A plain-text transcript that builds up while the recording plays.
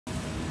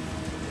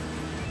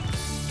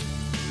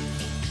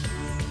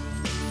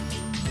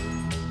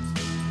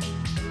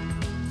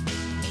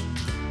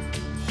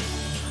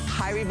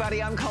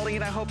everybody, I'm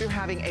Colleen. I hope you're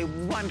having a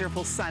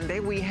wonderful Sunday.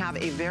 We have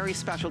a very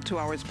special 2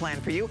 hours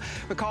planned for you.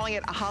 We're calling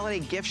it a holiday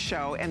gift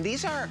show, and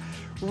these are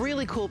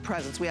really cool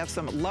presents. We have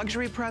some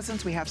luxury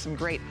presents. We have some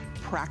great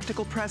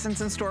practical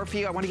presents in store for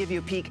you. I want to give you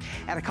a peek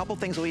at a couple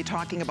things we'll be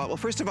talking about. Well,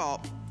 first of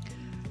all,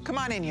 come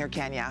on in here,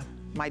 Kenya.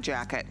 My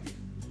jacket.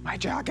 My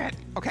jacket.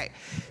 Okay,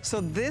 so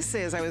this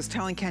is, I was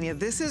telling Kenya,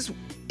 this is,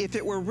 if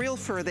it were real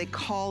fur, they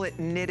call it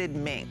knitted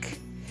mink.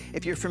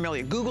 If you're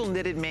familiar, Google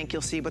knitted mink,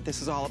 you'll see what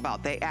this is all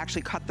about. They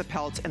actually cut the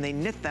pelts and they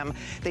knit them.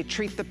 They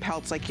treat the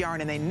pelts like yarn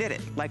and they knit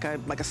it like a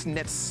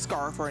knit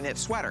scarf or a knit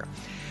sweater.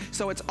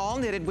 So it's all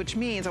knitted, which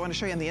means, I want to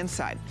show you on the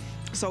inside.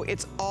 So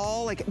it's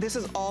all like, this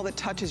is all that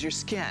touches your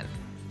skin.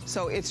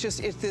 So it's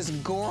this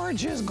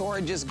gorgeous,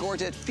 gorgeous,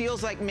 gorgeous. It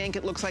feels like mink,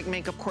 it looks like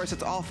mink. Of course,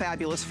 it's all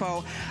fabulous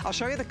faux. I'll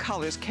show you the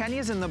colors.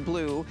 Kenya's in the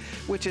blue,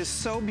 which is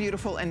so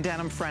beautiful and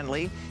denim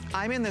friendly.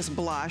 I'm in this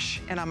blush,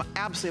 and I'm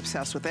absolutely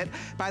obsessed with it.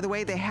 By the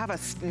way, they have a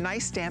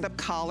nice stand-up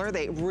collar.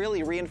 They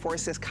really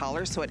reinforce this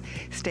collar so it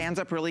stands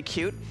up really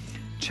cute.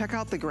 Check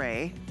out the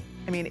gray.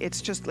 I mean,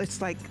 it's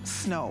like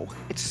snow.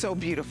 It's so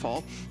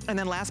beautiful. And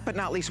then last but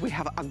not least, we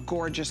have a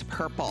gorgeous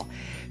purple.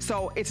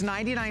 So it's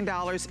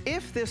 $99.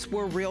 If this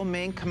were real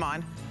mink, come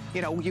on,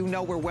 you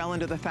know we're well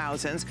into the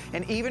thousands.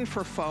 And even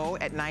for faux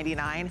at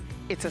 $99,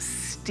 it's a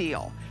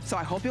steal. So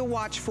I hope you'll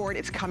watch for it.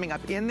 It's coming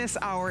up in this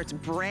hour. It's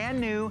brand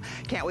new.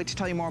 Can't wait to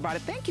tell you more about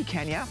it. Thank you,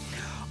 Kenya.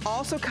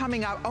 Also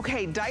coming up,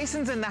 okay,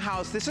 Dyson's in the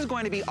house. This is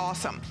going to be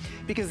awesome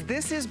because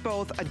this is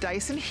both a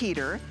Dyson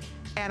heater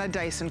and a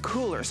Dyson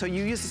cooler. So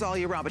you use this all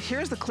year round. But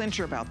here's the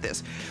clincher about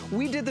this.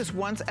 We did this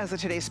once as a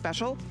Today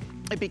Special.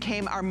 It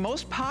became our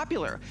most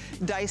popular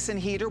Dyson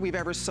heater we've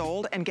ever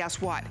sold. And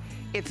guess what?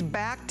 It's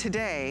back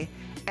today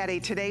at a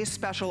Today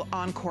Special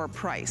Encore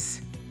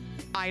price.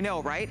 I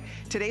know, right?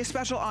 Today's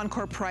special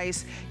encore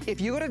price, if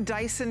you go to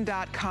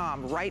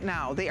Dyson.com right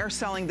now, they are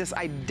selling this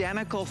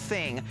identical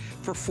thing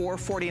for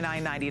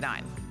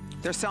 $449.99.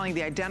 They're selling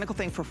the identical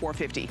thing for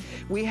 $450.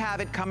 We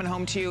have it coming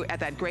home to you at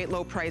that great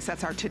low price.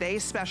 That's our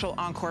today's special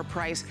encore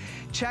price.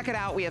 Check it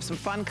out. We have some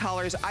fun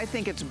colors. I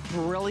think it's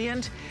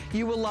brilliant.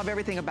 You will love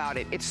everything about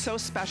it. It's so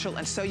special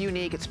and so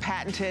unique. It's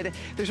patented.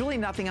 There's really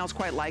nothing else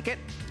quite like it.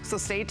 So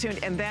stay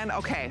tuned. And then,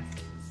 okay,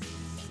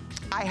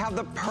 I have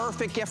the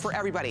perfect gift for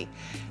everybody.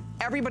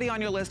 Everybody on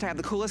your list, I have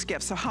the coolest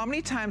gift. So how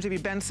many times have you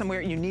been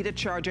somewhere and you need a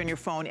charger on your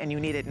phone and you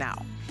need it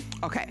now?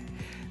 Okay,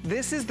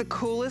 this is the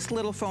coolest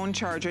little phone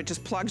charger. It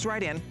just plugs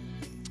right in.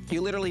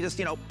 You literally just,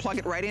 plug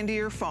it right into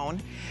your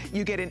phone.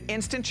 You get an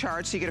instant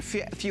charge, so you get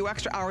a few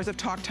extra hours of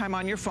talk time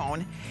on your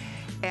phone.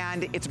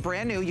 And it's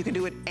brand new. You can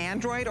do it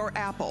Android or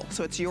Apple,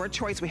 so it's your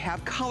choice. We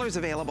have colors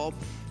available,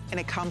 and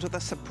it comes with a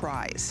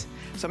surprise.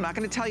 So I'm not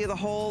gonna tell you the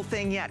whole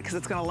thing yet, because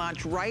it's gonna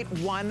launch right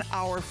 1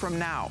 hour from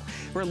now.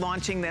 We're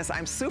launching this.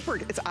 it's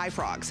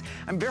iFrogs.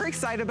 I'm very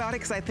excited about it,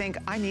 because I think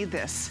I need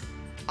this.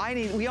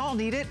 We all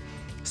need it.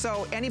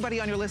 So anybody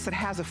on your list that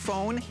has a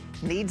phone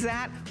needs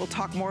that. We'll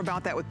talk more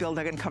about that with Bill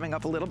Duggan coming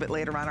up a little bit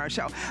later on our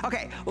show.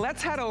 Okay,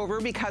 let's head over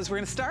because we're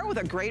gonna start with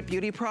a great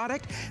beauty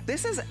product.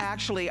 This is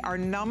actually our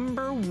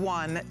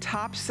 #1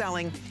 top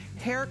selling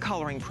hair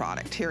coloring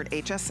product here at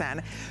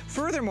HSN.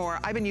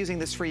 Furthermore, I've been using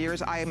this for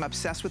years. I am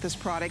obsessed with this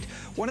product.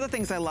 One of the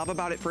things I love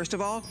about it, first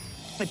of all,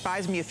 it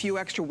buys me a few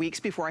extra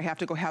weeks before I have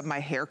to go have my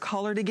hair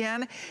colored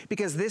again,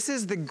 because this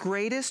is the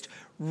greatest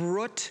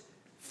root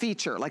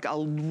feature, like a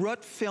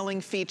root filling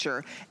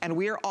feature, and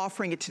we are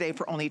offering it today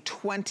for only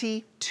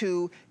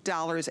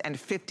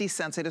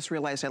 $22.50. I just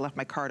realized I left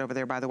my card over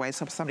there, by the way,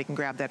 so somebody can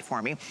grab that for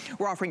me.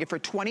 We're offering it for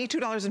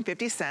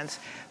 $22.50,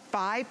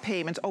 5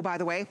 payments. Oh, by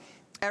the way,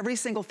 every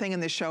single thing in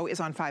this show is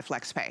on 5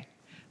 Flex Pay.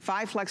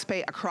 5 Flex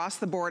Pay across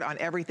the board on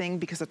everything,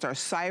 because it's our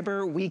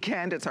cyber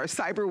weekend, it's our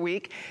cyber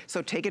week,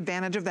 so take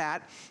advantage of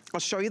that. I'll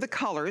show you the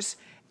colors,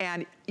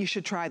 and you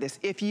should try this.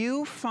 If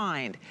you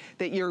find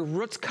that your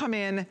roots come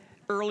in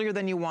earlier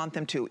than you want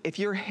them to, if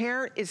your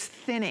hair is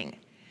thinning, and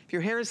if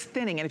your hair is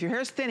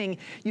thinning,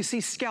 you see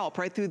scalp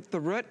right through the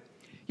root,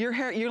 your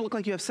hair, you look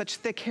like you have such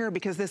thick hair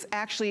because this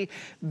actually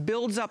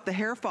builds up the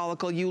hair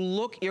follicle.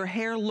 Your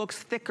hair looks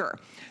thicker,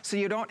 so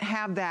you don't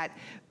have that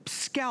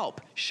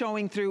scalp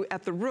showing through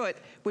at the root,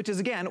 which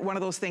is, again, one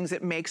of those things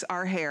that makes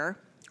our hair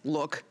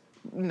look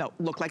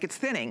like it's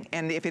thinning.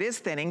 And if it is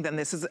thinning, then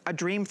this is a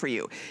dream for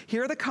you.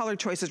 Here are the color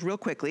choices real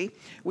quickly.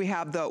 We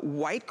have the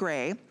white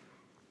gray.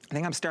 I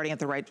think I'm starting at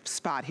the right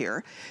spot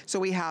here. So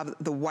we have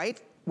the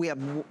white,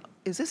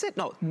 is this it?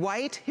 No,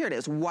 white, here it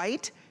is.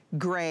 White,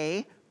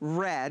 gray,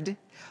 red,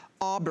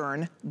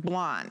 auburn,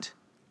 blonde.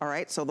 All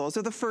right, so those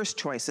are the first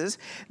choices.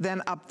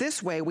 Then up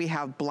this way, we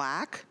have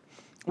black,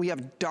 we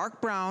have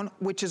dark brown,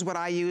 which is what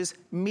I use,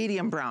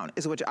 medium brown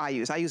is what I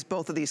use. I use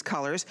both of these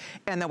colors.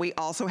 And then we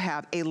also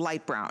have a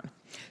light brown.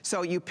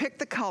 So you pick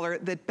the color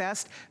that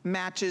best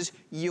matches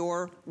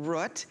your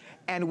root.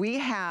 And we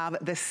have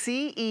the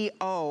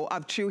CEO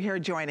of True Hair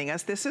joining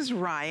us. This is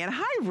Ryan.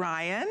 Hi,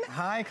 Ryan.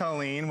 Hi,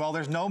 Colleen. Well,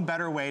 there's no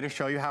better way to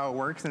show you how it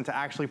works than to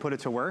actually put it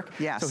to work.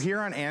 Yes. So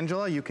here on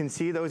Angela, you can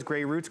see those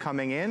gray roots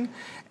coming in.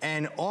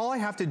 And all I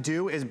have to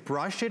do is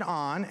brush it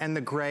on and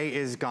the gray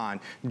is gone.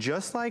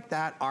 Just like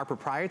that, our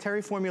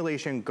proprietary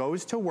formulation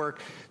goes to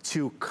work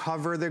to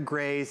cover the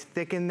grays,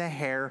 thicken the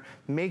hair,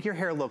 make your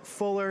hair look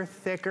fuller,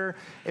 thicker.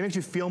 It makes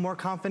you feel more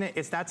confident.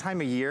 It's that time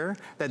of year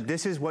that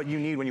this is what you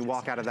need when you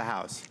walk out of the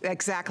house.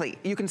 Exactly.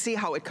 You can see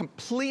how it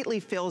completely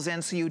fills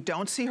in so you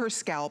don't see her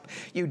scalp,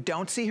 you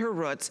don't see her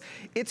roots.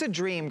 It's a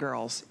dream,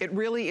 girls. It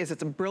really is.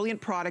 It's a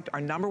brilliant product, our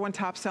 #1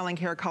 top-selling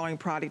hair coloring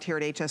product here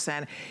at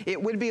HSN.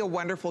 It would be a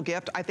wonderful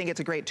gift. I think it's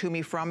a great to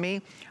me from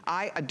me.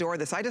 I adore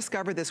this. I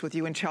discovered this with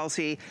you in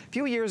Chelsea a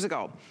few years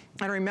ago.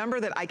 And I remember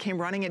that I came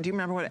running in. Do you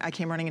remember when I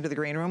came running into the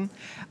green room?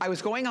 I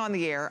was going on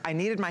the air. I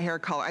needed my hair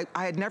color.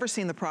 I had never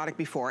seen the product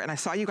before, and I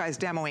saw you guys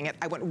demoing it.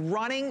 I went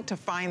running to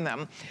find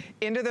them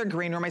into their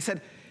green room. I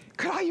said,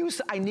 could I use,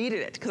 I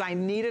needed it, because I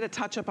needed a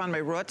touch up on my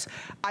roots.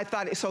 I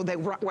thought, so they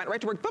went right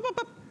to work, boop, boop,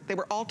 boop. They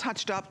were all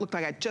touched up, looked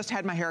like I just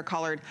had my hair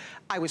colored.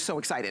 I was so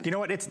excited. You know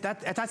what,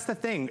 that's the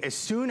thing. As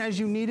soon as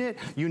you need it,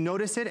 you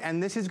notice it,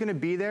 and this is gonna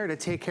be there to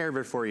take care of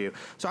it for you.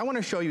 So I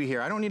wanna show you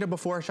here. I don't need a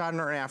before shot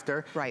or an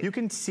after. Right. You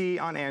can see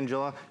on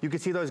Angela, you can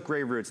see those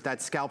gray roots,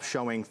 that scalp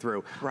showing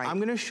through. Right. I'm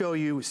gonna show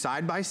you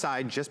side by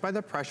side, just by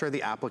the pressure of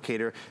the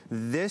applicator,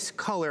 this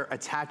color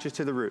attaches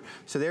to the root.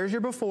 So there's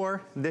your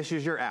before, this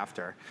is your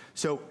after.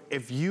 So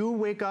if you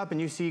wake up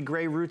and you see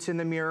gray roots in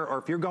the mirror, or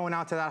if you're going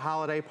out to that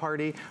holiday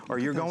party, or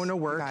you're going to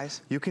work,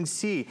 you can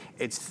see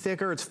it's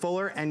thicker, it's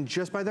fuller, and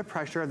just by the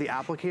pressure of the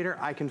applicator,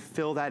 I can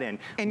fill that in.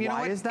 And you know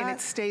what? Why is that? And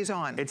it stays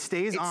on. It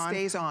stays on. It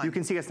stays on. You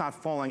can see it's not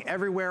falling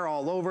everywhere,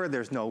 all over.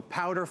 There's no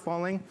powder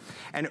falling.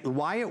 And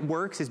why it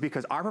works is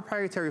because our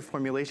proprietary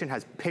formulation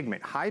has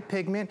pigment, high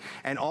pigment,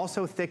 and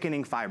also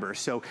thickening fibers.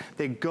 So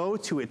they go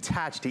to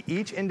attach to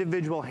each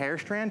individual hair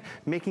strand,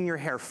 making your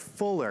hair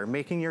fuller,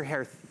 making your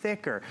hair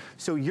thicker.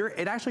 So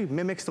it actually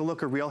mimics the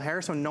look of real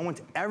hair, so no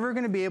one's ever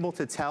gonna be able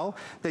to tell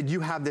that you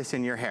have this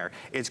in your hair.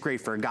 It's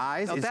great for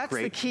guys. No, that's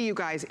the key, you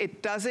guys.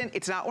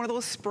 It's not one of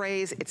those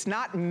sprays. It's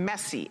not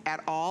messy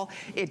at all.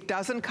 It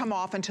doesn't come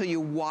off until you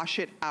wash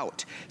it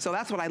out. So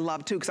that's what I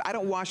love too, because I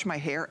don't wash my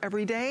hair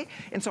every day.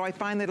 And so I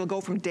find that it'll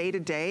go from day to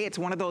day. It's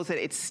one of those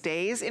that it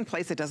stays in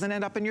place. It doesn't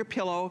end up in your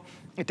pillow.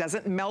 It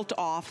doesn't melt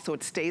off, so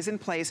it stays in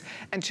place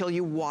until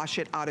you wash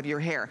it out of your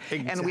hair.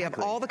 Exactly. And we have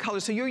all the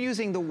colors. So you're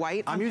using the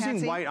white on Patsy? I'm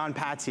using white on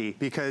Patsy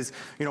because,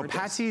 you know,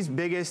 Patsy's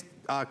biggest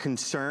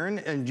concern,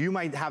 and you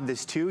might have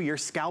this too, your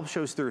scalp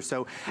shows through.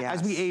 So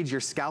as we age,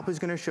 your scalp is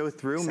gonna show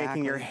through,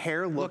 making your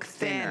hair look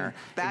thinner.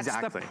 That's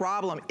the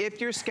problem. If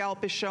your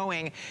scalp is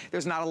showing,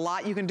 there's not a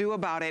lot you can do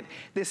about it.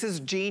 This is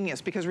genius,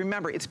 because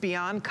remember, it's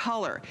beyond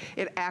color.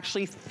 It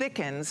actually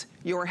thickens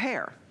your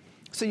hair.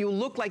 So you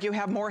look like you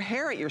have more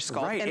hair at your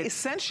scalp. Right. And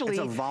essentially, it's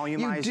a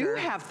volumizer. You do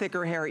have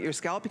thicker hair at your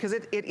scalp because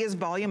it is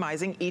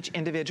volumizing each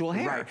individual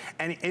hair. Right.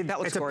 And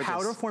it's gorgeous. a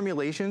powder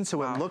formulation,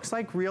 so it looks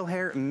like real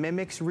hair,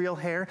 mimics real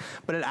hair,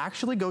 but it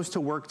actually goes to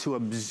work to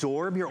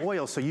absorb your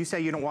oil. So you say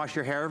you don't wash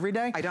your hair every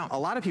day? I don't. A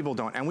lot of people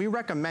don't. And we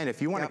recommend,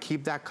 if you want to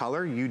keep that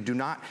color, you do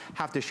not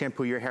have to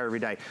shampoo your hair every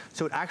day.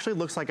 So it actually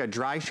looks like a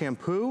dry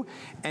shampoo,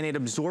 and it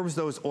absorbs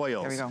those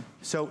oils. There we go.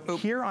 So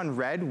here on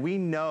Red, we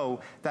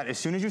know that as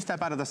soon as you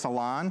step out of the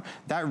salon,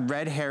 that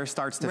red hair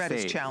starts to fade. Red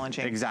is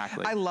challenging.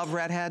 Exactly. I love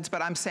redheads,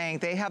 but I'm saying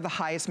they have the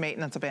highest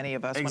maintenance of any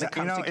of us when it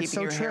comes to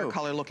keeping your hair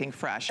color looking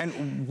fresh.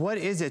 And what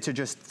is it to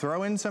just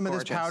throw in some of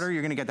this powder?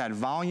 You're gonna get that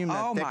volume,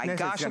 that thickness. Oh my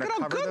gosh, look at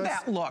how good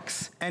that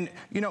looks. And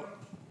you know,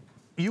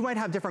 you might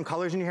have different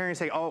colors in your hair and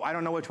say, oh, I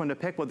don't know which one to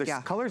pick. Well, the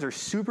colors are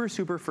super,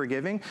 super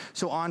forgiving.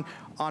 So on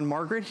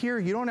Margaret here,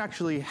 you don't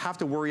actually have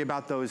to worry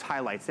about those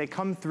highlights. They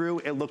come through,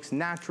 it looks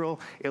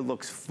natural, it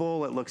looks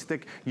full, it looks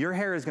thick. Your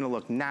hair is gonna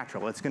look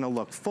natural. It's gonna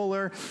look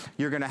fuller.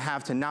 You're gonna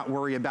have to not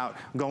worry about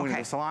going to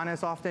the salon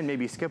as often,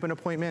 maybe skip an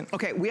appointment.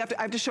 Okay,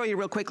 I have to show you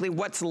real quickly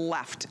what's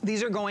left.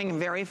 These are going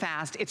very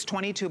fast. It's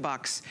 22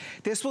 bucks.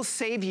 This will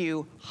save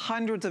you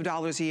hundreds of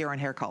dollars a year on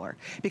hair color.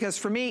 Because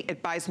for me,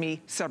 it buys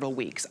me several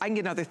weeks. I can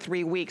get another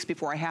 3 weeks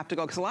before I have to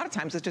go, because a lot of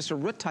times it's just a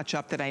root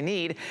touch-up that I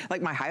need.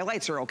 Like my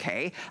highlights are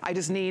okay. I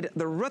just need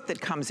the root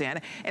that comes in.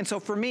 And so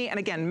for me, and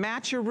again,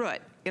 match your root.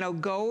 You know,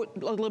 go a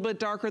little bit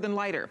darker than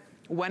lighter.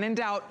 When in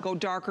doubt, go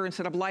darker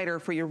instead of lighter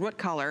for your root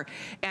color.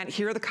 And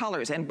here are the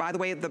colors. And by the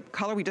way, the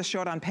color we just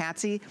showed on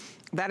Patsy,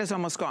 that is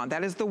almost gone.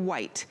 That is the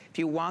white. If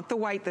you want the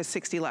white, there's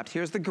 60 left.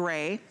 Here's the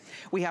gray.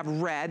 We have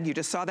red. You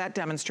just saw that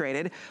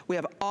demonstrated. We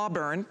have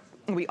auburn.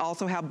 We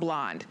also have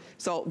blonde.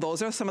 So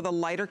those are some of the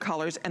lighter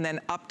colors. And then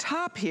up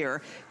top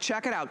here,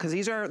 check it out, because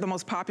these are the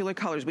most popular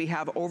colors. We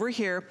have over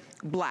here,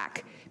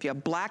 black. If you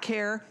have black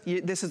hair,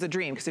 this is a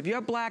dream. Because if you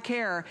have black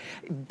hair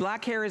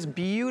is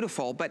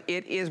beautiful, but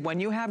it is, when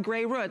you have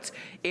gray roots,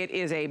 it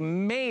is a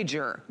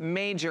major,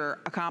 major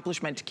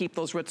accomplishment to keep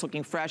those roots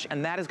looking fresh,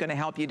 and that is gonna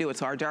help you do it.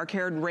 So our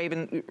dark-haired,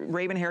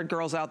 raven-haired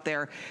girls out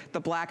there, the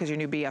black is your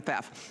new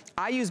BFF.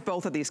 I use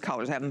both of these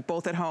colors. I have them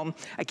both at home.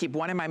 I keep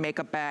one in my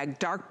makeup bag,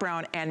 dark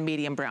brown and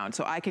medium brown.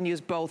 So I can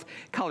use both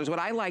colors. What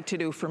I like to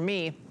do for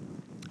me,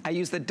 I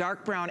use the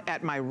dark brown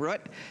at my root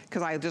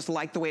because I just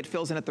like the way it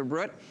fills in at the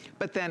root,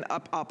 but then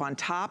up on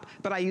top.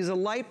 But I use a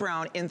light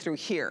brown in through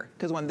here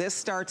because when this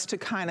starts to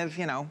kind of,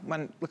 you know,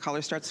 when the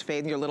color starts to fade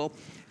and your little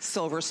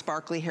silver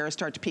sparkly hairs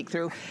start to peek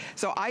through.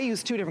 So I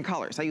use two different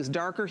colors. I use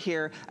darker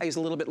here, I use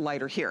a little bit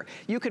lighter here.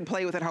 You can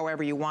play with it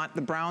however you want.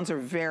 The browns are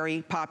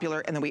very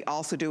popular, and then we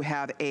also do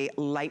have a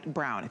light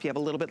brown if you have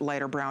a little bit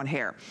lighter brown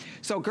hair.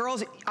 So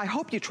girls, I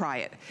hope you try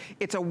it.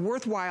 It's a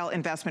worthwhile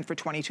investment for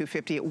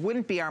 $22.50. It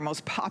wouldn't be our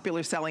most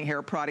popular selling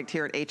hair product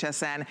here at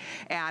HSN,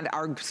 and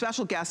our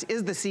special guest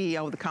is the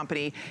CEO of the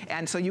company,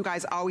 and so you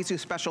guys always do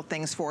special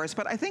things for us.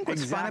 But I think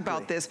what's fun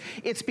about this,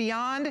 it's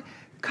beyond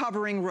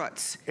covering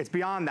roots. It's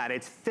beyond that.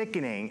 It's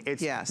thickening.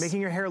 It's making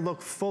your hair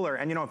look fuller.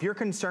 And you know, if you're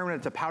concerned when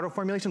it's a powder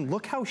formulation,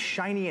 look how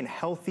shiny and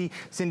healthy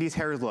Cindy's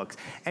hair looks.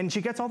 And she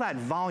gets all that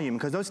volume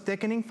because those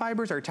thickening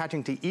fibers are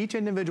attaching to each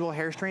individual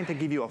hair strand to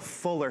give you a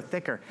fuller,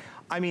 thicker.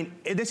 I mean,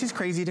 this is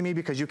crazy to me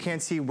because you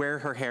can't see where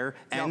her hair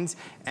ends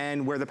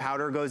and where the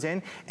powder goes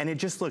in, and it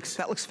just looks...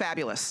 That looks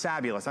fabulous.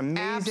 Fabulous,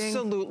 amazing.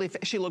 Absolutely,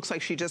 she looks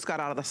like she just got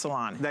out of the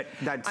salon. That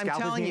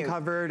scalp is being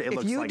covered, it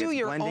looks like it's blending well. If you do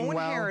your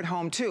own hair at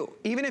home too,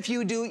 even if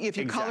you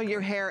color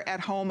your hair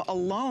at home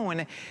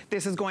alone,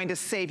 this is going to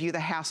save you the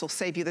hassle,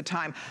 save you the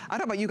time. I don't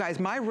know about you guys,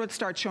 my roots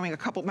start showing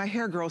my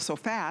hair grows so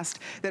fast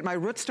that my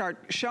roots start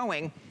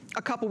showing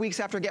a couple weeks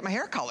after I get my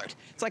hair colored.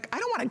 It's like, I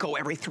don't want to go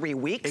every 3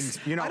 weeks.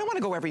 I don't want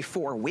to go every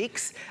 4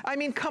 weeks. I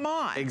mean, come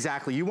on.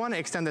 Exactly. You want to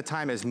extend the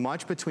time as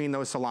much between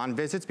those salon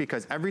visits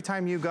because every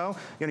time you go,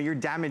 you know, you're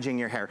damaging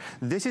your hair.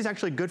 This is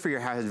actually good for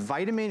your hair. It has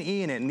vitamin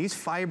E in it, and these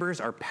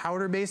fibers are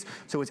powder-based,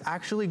 so it's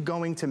actually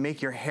going to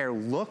make your hair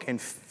look and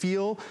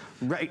feel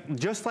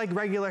just like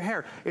regular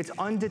hair. It's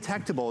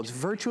undetectable. It's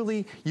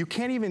virtually, you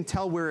can't even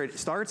tell where it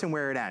starts and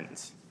where it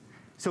ends.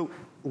 So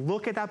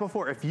look at that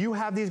before. If you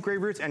have these gray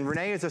roots, and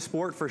Renee is a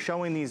sport for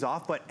showing these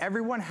off, but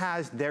everyone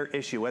has their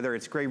issue, whether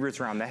it's gray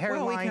roots around the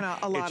hairline,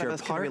 a lot of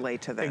us can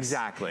relate to this.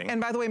 Exactly. And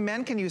by the way,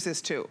 men can use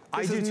this too.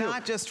 This is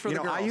not just for the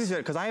girls. I use it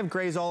because I have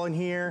grays all in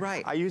here.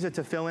 Right. I use it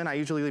to fill in. I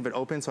usually leave it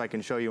open so I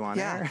can show you on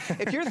air.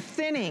 If you're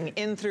thinning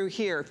in through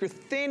here, if you're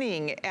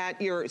thinning at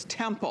your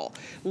temple,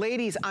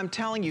 ladies, I'm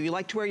telling you, you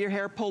like to wear your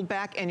hair pulled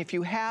back, and if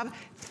you have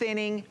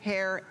thinning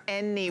hair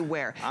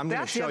anywhere, I'm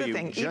going to show you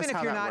just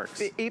how that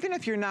works. Even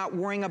if you're not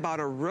worrying about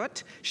a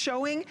root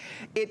showing,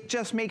 it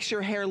just makes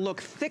your hair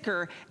look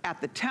thicker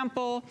at the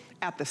temple,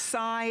 at the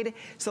side.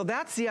 So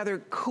that's the other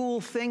cool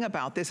thing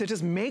about this. It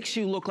just makes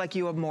you look like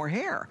you have more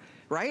hair.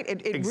 Right?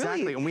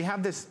 Exactly, really... and we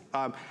have this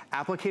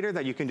applicator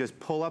that you can just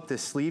pull up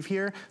this sleeve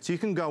here, so you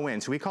can go in.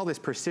 So we call this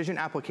precision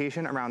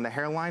application around the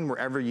hairline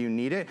wherever you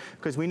need it,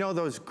 because we know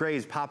those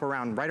grays pop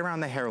around right around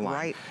the hairline.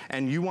 Right.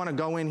 And you want to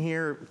go in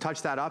here,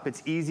 touch that up.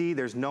 It's easy.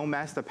 There's no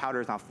mess. The powder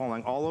is not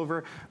falling all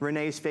over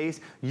Renee's face.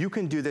 You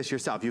can do this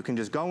yourself. You can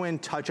just go in,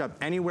 touch up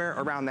anywhere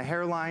around the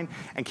hairline,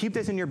 and keep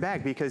this in your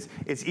bag because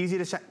it's easy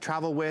to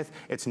travel with.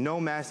 It's no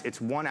mess. It's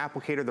one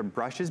applicator. The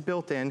brush is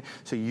built in,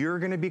 so you're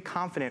going to be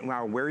confident no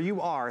matter where you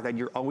are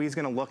that you're always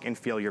going to look and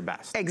feel your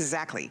best.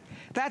 Exactly.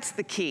 That's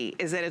the key,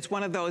 is that it's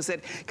one of those that,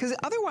 because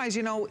otherwise,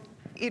 you know,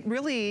 it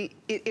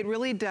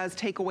really does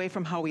take away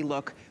from how we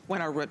look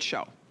when our roots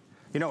show.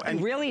 You know, and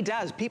it really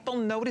does. People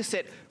notice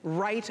it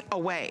right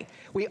away.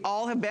 We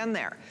all have been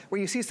there,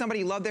 where you see somebody,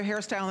 you love their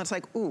hairstyle, and it's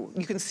like, ooh,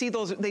 you can see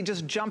those, they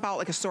just jump out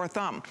like a sore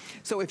thumb.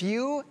 So if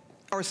you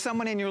or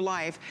someone in your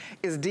life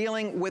is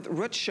dealing with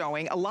roots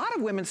showing, a lot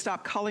of women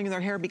stop coloring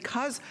their hair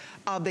because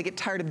they get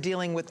tired of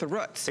dealing with the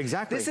roots.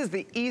 Exactly. This is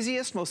the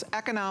easiest, most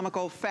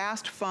economical,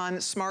 fast,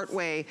 fun, smart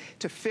way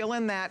to fill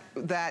in that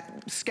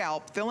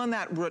scalp, fill in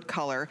that root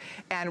color,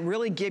 and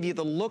really give you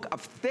the look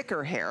of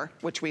thicker hair,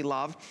 which we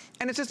love.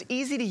 And it's just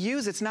easy to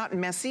use. It's not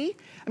messy.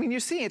 I mean, you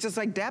see, it's just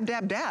like dab,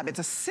 dab, dab. It's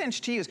a cinch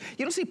to use.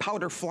 You don't see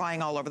powder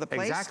flying all over the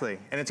place. Exactly.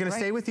 And it's going to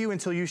stay with you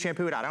until you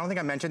shampoo it out. I don't think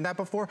I mentioned that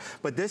before,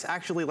 but this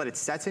actually, it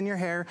sets in your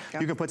hair.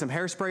 Yep. You can put some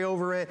hairspray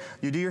over it.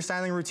 You do your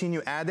styling routine,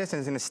 you add this,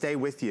 and it's going to stay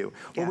with you.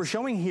 Yes. What we're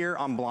showing here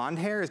on blonde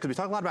hair is, because we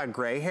talk a lot about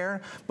gray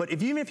hair, but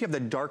even if you have the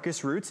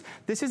darkest roots,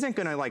 this isn't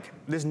going to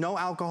there's no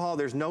alcohol,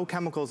 there's no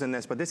chemicals in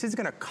this, but this is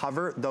going to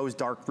cover those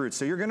dark roots.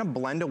 So you're going to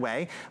blend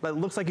away, but it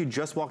looks like you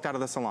just walked out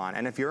of the salon.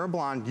 And if you're a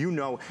blonde, you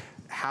know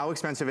how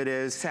expensive it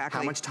is,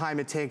 how much time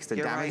it takes, the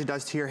damage it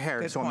does to your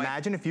hair. So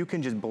imagine if you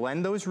can just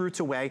blend those roots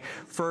away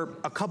for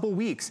a couple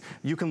weeks.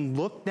 You can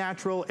look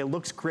natural, it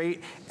looks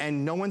great,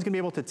 and no one's gonna be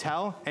able to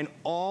tell, and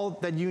all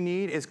that you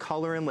need is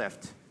color and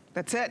lift.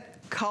 That's it.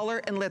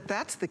 color and lift.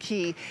 That's the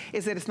key,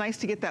 is that it's nice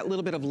to get that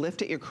little bit of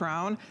lift at your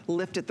crown,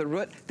 lift at the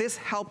root. This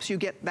helps you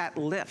get that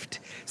lift.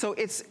 So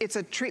it's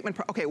a treatment.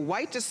 Okay,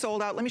 white just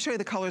sold out. Let me show you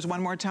the colors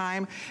one more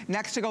time.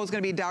 Next to go is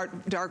gonna be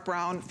dark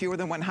brown, fewer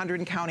than 100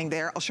 and counting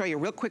there. I'll show you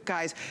real quick,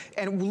 guys.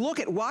 And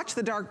watch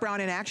the dark brown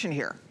in action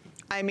here.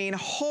 I mean,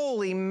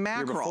 holy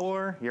mackerel. You're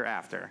before, you're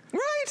after.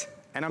 Right.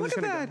 And I'm just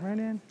gonna go right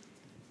in.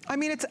 I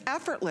mean, it's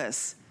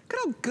effortless. Look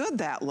at how good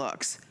that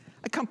looks.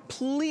 It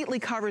completely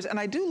covers, and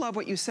I do love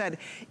what you said.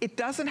 It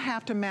doesn't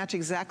have to match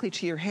exactly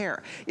to your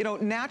hair. You know,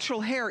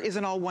 natural hair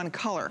isn't all one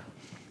color.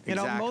 You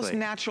know, most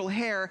natural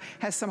hair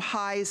has some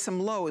highs, some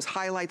lows,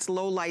 highlights,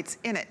 lowlights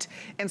in it.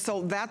 And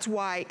so that's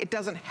why it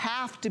doesn't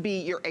have to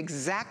be your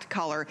exact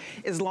color.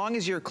 As long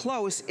as you're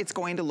close, it's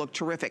going to look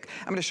terrific.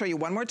 I'm gonna show you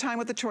one more time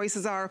what the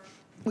choices are.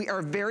 We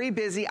are very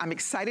busy. I'm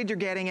excited you're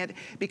getting it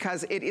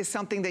because it is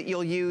something that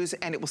you'll use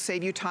and it will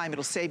save you time,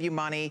 it'll save you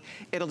money,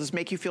 it'll just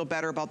make you feel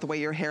better about the way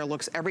your hair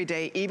looks every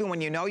day, even when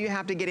you know you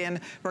have to get in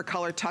for a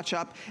color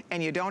touch-up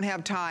and you don't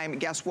have time.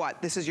 Guess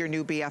what? This is your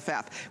new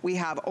BFF. We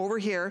have over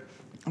here,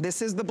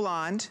 this is the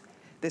blonde,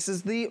 this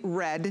is the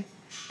red,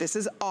 this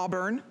is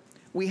auburn,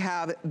 we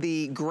have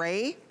the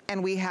gray,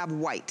 and we have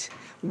white.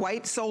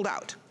 White sold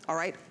out, all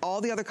right? All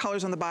the other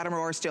colors on the bottom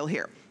row are still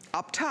here.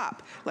 Up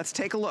top, let's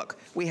take a look.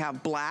 We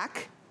have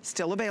black,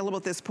 still available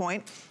at this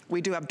point. We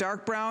do have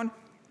dark brown,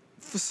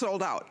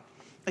 sold out.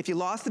 If you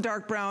lost the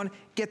dark brown,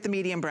 get the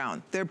medium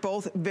brown. They're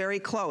both very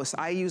close.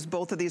 I use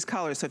both of these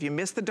colors. So if you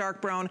miss the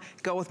dark brown,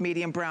 go with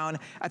medium brown.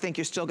 I think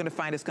you're still gonna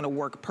find it's gonna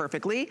work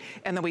perfectly.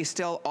 And then we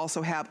still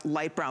also have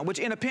light brown, which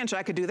in a pinch,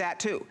 I could do that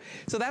too.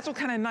 So that's what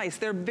kind of nice.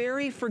 They're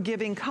very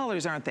forgiving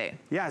colors, aren't they?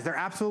 Yes, they're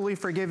absolutely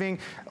forgiving.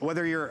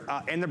 Whether you're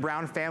in the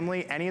brown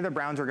family, any of the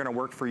browns are gonna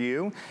work for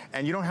you.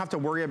 And you don't have to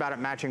worry about it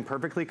matching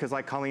perfectly because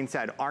like Colleen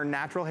said, our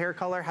natural hair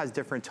color has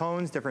different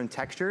tones, different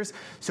textures.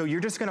 So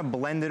you're just gonna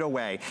blend it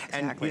away. Exactly.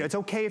 And you know, it's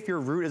okay if your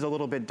root is a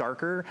little bit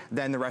darker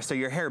than the rest of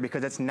your hair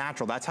because it's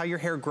natural. That's how your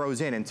hair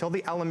grows in. Until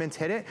the elements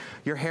hit it,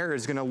 your hair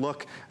is gonna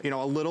look, you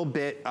know, a little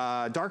bit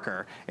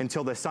darker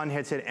until the sun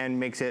hits it and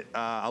makes it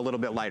a little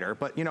bit lighter.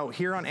 But you know,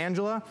 here on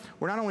Angela,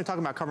 we're not only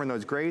talking about covering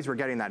those grays, we're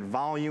getting that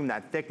volume,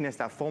 that thickness,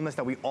 that fullness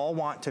that we all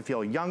want to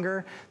feel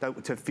younger,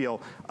 to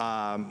feel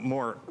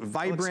more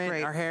vibrant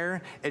in our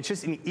hair. It's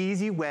just an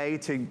easy way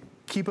to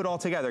keep it all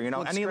together, you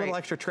know, any little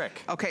extra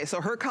trick. Okay, so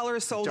her color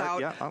is sold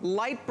out. Yeah,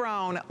 light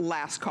brown,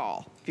 last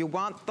call. If you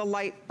want the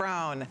light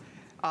brown,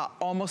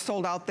 almost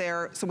sold out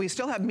there. So we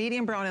still have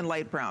medium brown and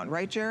light brown,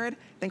 right, Jared?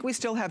 I think we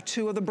still have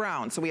two of the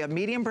browns. So we have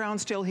medium brown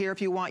still here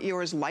if you want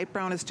yours. Light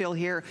brown is still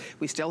here.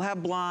 We still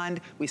have blonde.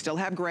 We still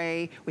have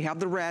gray. We have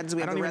the reds.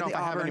 We have the red, the auburn. I don't even know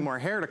if I have any more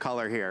hair to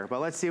color here, but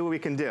let's see what we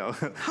can do.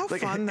 How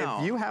fun,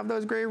 though. If you have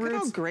those gray roots.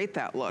 Look how great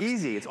that looks.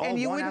 Easy. It's all one applicator.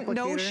 And you wouldn't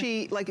know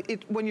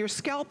when your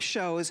scalp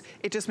shows,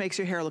 it just makes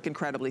your hair look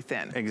incredibly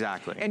thin.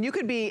 Exactly. And you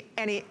could be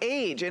any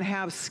age and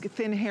have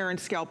thin hair and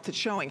scalp that's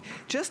showing.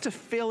 Just to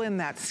fill in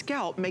that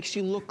scalp makes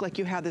you look like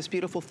you have this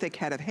beautiful thick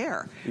head of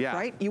hair,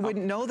 right? You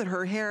wouldn't know that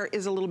her hair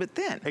is a little bit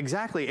thin.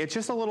 Exactly. It's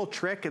just a little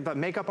trick, but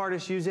makeup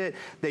artists use it.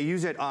 They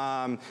use it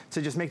to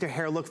just make their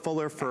hair look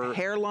fuller for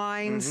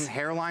hairlines.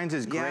 Hairlines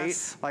is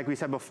great. Like we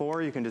said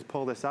before, you can just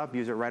pull this up,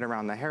 use it right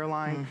around the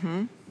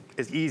hairline.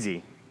 It's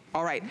easy.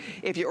 All right,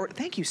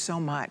 thank you so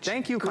much.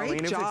 Thank you, Colleen.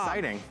 Great job. It was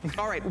exciting.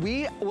 All right,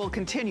 we will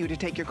continue to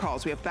take your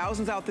calls. We have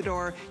thousands out the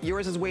door.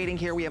 Yours is waiting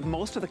here. We have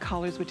most of the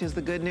colors, which is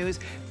the good news.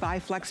 Buy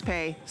Flex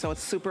Pay, so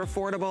it's super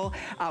affordable.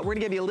 We're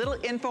gonna give you a little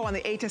info on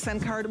the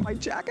HSN card. My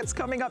jacket's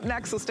coming up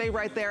next, so stay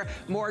right there.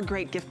 More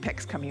great gift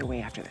picks coming your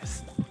way after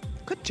this.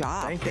 Good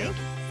job. Thank you.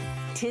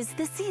 'Tis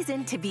the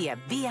season to be a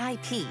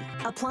VIP.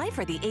 Apply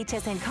for the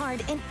HSN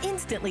card and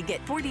instantly get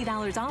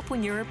 $40 off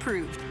when you're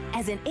approved.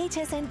 As an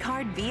HSN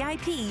card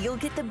VIP, you'll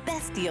get the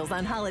best deals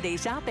on holiday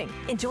shopping.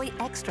 Enjoy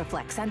extra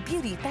flex on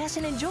beauty,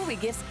 fashion, and jewelry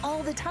gifts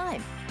all the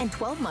time. And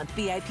 12-month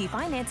VIP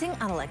financing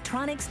on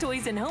electronics,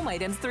 toys, and home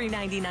items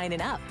 $3.99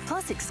 and up.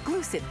 Plus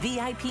exclusive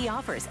VIP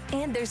offers.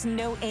 And there's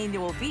no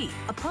annual fee.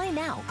 Apply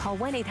now. Call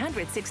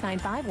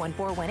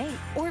 1-800-695-1418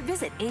 or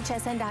visit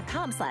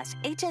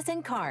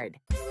hsn.com/HSN card.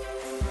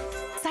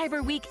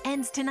 Cyber Week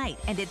ends tonight,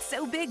 and it's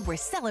so big we're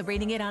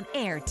celebrating it on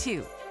air,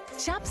 too.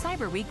 Shop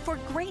Cyber Week for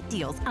great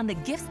deals on the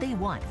gifts they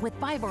want with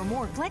 5 or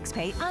more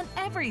FlexPay on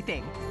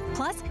everything.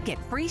 Plus, get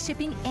free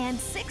shipping and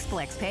 6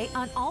 FlexPay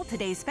on all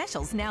today's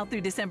specials now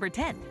through December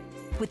 10th.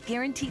 With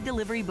guaranteed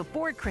delivery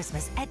before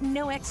Christmas at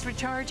no extra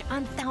charge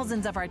on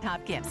thousands of our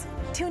top gifts.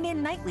 Tune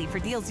in nightly for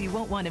deals you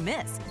won't want to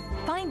miss.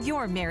 Find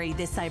your Merry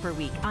this Cyber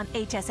Week on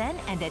HSN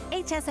and at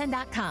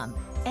hsn.com.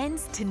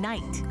 Ends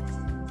tonight.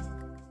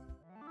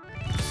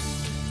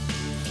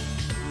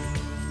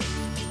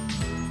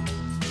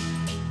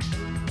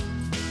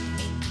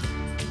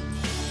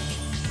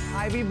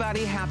 Hi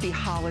everybody, happy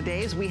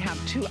holidays. We have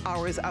 2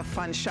 hours of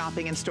fun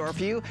shopping in store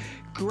for you.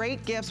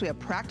 Great gifts, we have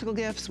practical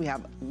gifts, we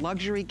have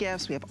luxury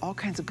gifts, we have all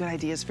kinds of good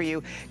ideas for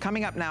you.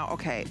 Coming up now,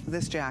 okay,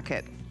 this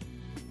jacket.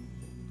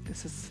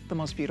 This is the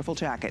most beautiful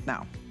jacket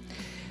now.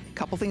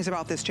 Couple things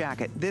about this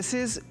jacket. This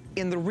is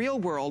in the real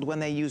world, when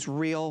they use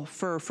real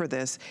fur for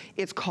this,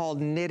 it's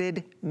called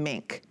knitted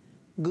mink.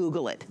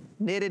 Google it.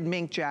 Knitted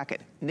mink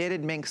jacket,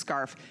 knitted mink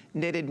scarf,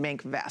 knitted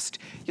mink vest.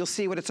 You'll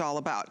see what it's all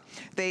about.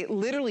 They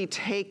literally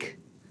take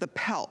the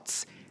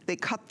pelts, they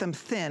cut them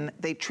thin,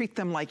 they treat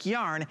them like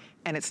yarn,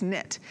 and it's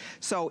knit.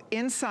 So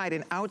inside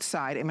and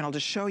outside, I mean, I'll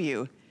just show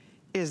you,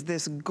 is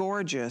this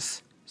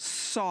gorgeous,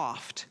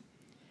 soft,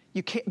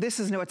 this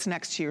is what's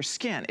next to your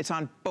skin. It's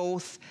on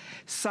both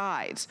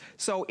sides.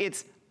 So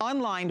it's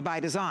unlined by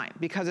design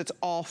because it's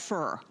all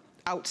fur.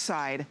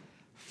 Outside,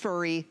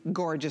 furry,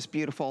 gorgeous,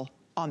 beautiful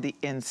on the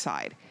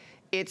inside.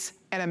 It's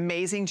an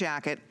amazing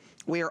jacket.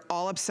 We are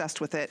all obsessed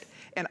with it,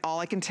 and all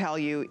I can tell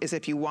you is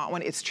if you want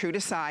one, it's true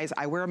to size.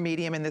 I wear a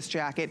medium in this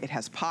jacket. It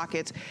has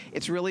pockets.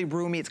 It's really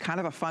roomy. It's kind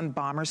of a fun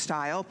bomber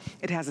style.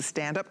 It has a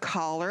stand-up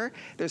collar.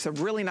 There's a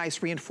really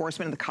nice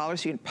reinforcement in the collar,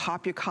 so you can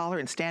pop your collar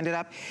and stand it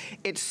up.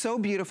 It's so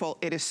beautiful.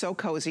 It is so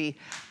cozy.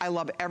 I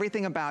love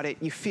everything about it.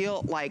 You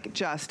feel like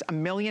just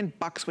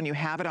 $1,000,000 when you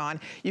have it on.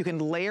 You can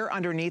layer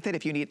underneath it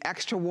if you need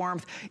extra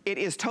warmth. It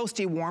is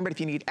toasty warm, but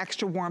if you need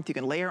extra warmth, you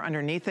can layer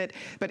underneath it.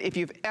 But if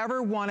you've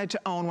ever wanted to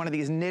own one of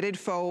these knitted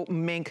faux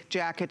mink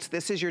jackets,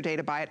 this is your day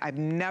to buy it. I've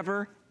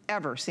never,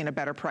 ever seen a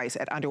better price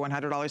at under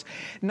 $100.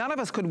 None of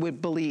us could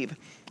believe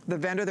the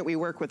vendor that we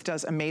work with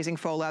does amazing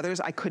faux leathers.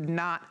 I could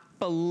not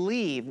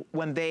believe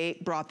when they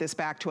brought this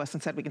back to us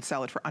and said we can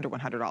sell it for under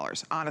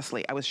 $100.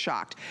 Honestly, I was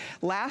shocked.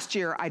 Last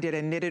year, I did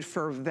a knitted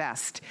fur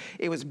vest.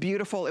 It was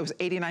beautiful. It was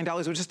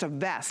 $89. It was just a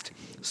vest.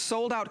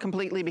 Sold out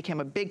completely, became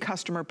a big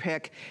customer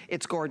pick.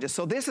 It's gorgeous.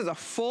 So this is a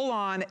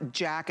full-on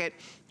jacket,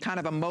 kind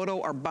of a moto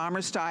or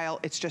bomber style.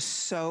 It's just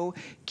so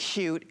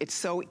cute. It's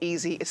so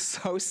easy. It's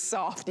so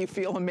soft. You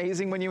feel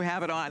amazing when you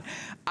have it on.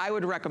 I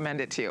would recommend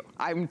it to you.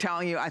 I'm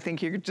telling you, I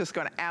think you're just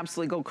going to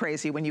absolutely go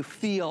crazy when you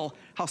feel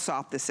how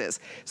soft this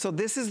is. So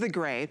this is the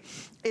gray.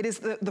 It is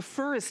the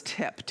fur is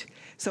tipped.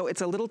 So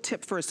it's a little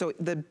tip fur. So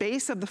the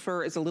base of the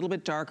fur is a little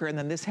bit darker, and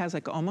then this has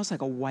like almost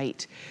like a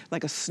white,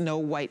 like a snow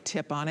white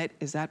tip on it.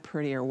 Is that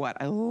pretty or what?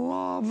 I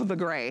love the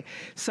gray.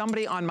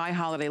 Somebody on my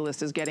holiday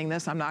list is getting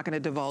this. I'm not going to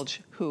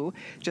divulge who,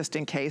 just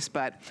in case,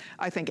 but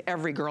I think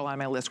every girl on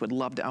my list would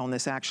love to own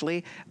this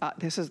actually.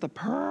 This is the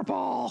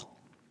purple.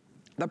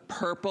 The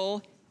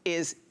purple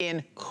is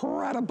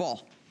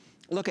incredible.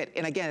 Look at,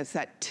 and again, it's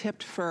that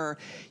tipped fur.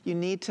 You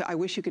need to, I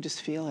wish you could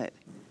just feel it.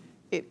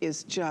 It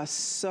is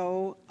just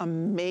so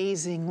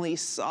amazingly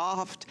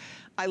soft.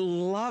 I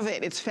love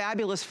it. It's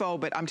fabulous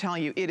faux, but I'm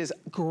telling you, it is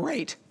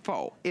great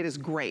faux. It is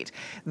great.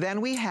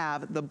 Then we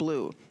have the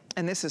blue,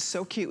 and this is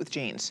so cute with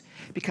jeans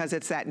because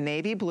it's that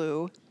navy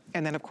blue,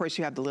 and then of course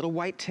you have the little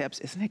white tips.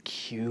 Isn't it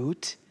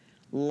cute?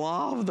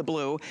 Love the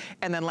blue.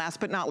 And then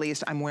last but not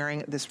least, I'm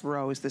wearing this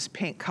rose, this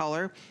pink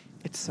color.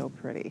 It's so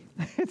pretty.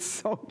 It's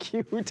so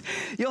cute.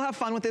 You'll have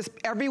fun with this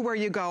everywhere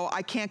you go.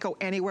 I can't go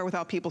anywhere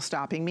without people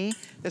stopping me.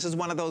 This is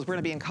one of those, we're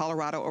gonna be in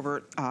Colorado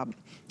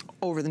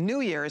over the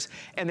New Year's,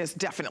 and this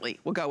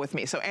definitely will go with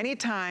me. So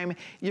anytime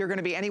you're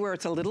gonna be anywhere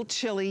it's a little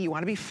chilly, you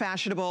wanna be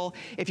fashionable,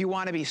 if you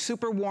wanna be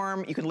super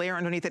warm, you can layer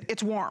underneath it.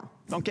 It's warm,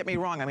 don't get me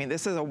wrong. I mean,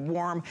 this is a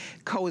warm,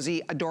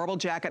 cozy, adorable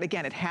jacket.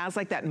 Again, it has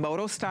like that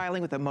moto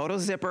styling with a moto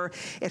zipper.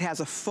 It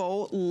has a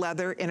faux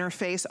leather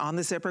interface on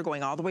the zipper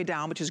going all the way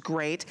down, which is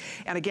great.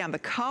 And again, the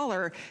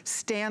collar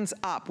stands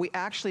up. We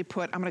actually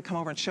put, I'm gonna come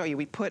over and show you,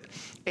 we put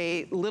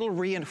a little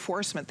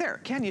reinforcement there.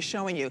 Kenya's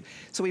showing you.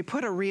 So we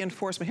put a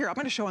reinforcement here. I'm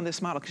gonna show on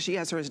this model because she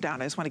has hers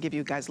down. I just want to give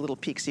you guys a little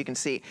peek so you can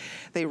see.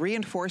 They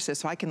reinforce this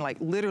so I can like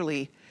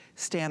literally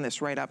stand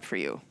this right up for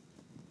you.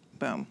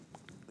 Boom.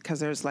 Because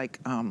there's like,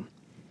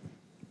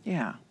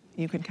 yeah,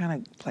 you can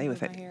kind of play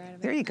with it.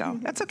 There you go.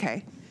 That's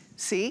okay.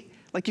 See?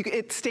 Like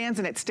it stands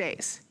and it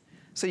stays.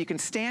 So you can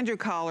stand your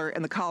collar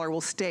and the collar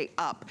will stay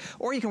up,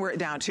 or you can wear it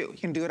down too. You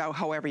can do it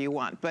however you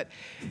want. But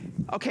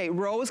okay,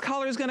 rose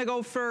color is gonna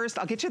go first.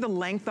 I'll get you the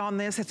length on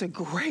this. It's a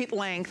great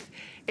length.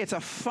 It's a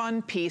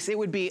fun piece. It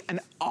would be an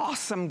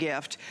awesome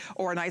gift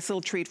or a nice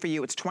little treat for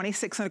you. It's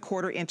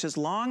 26¼ inches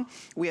long.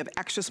 We have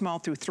extra small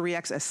through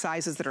 3X as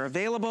sizes that are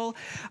available.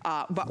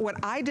 But what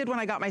I did when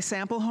I got my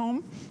sample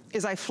home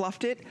is I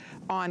fluffed it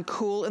on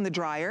cool in the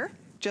dryer,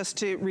 just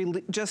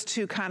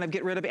to kind of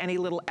get rid of any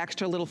little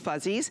extra little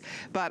fuzzies.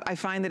 But I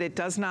find that it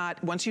does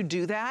not, once you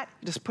do that,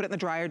 just put it in the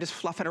dryer, just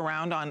fluff it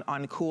around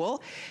on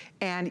cool,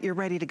 and you're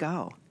ready to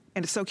go.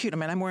 And it's so cute. I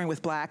mean, I'm wearing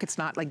with black. It's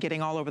not like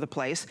getting all over the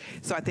place.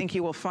 So I think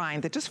you will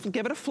find that just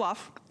give it a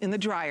fluff in the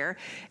dryer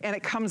and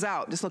it comes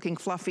out just looking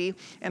fluffy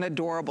and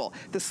adorable.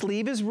 The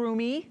sleeve is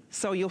roomy,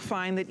 so you'll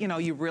find that, you know,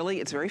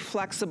 it's very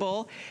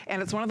flexible.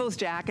 And it's one of those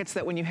jackets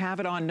that when you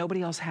have it on,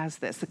 nobody else has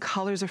this. The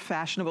colors are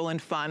fashionable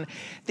and fun.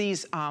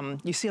 These,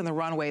 you see on the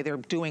runway, they're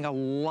doing a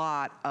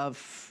lot of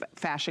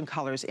fashion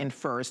colors in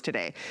furs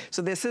today.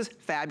 So this is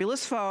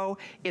fabulous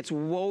faux. It's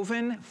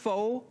woven,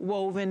 faux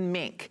woven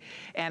mink.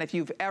 And if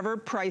you've ever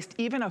priced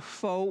even a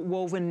faux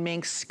woven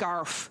mink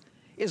scarf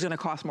is gonna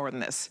cost more than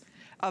this.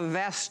 A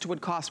vest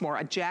would cost more.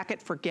 A jacket,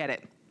 forget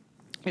it.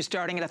 You're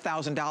starting at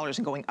 $1,000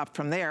 and going up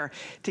from there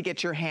to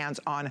get your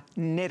hands on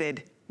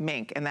knitted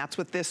mink, and that's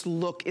what this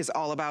look is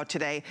all about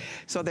today.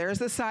 So there's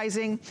the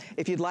sizing.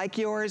 If you'd like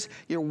yours,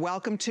 you're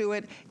welcome to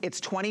it. It's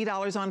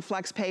 $20 on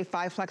FlexPay,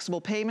 5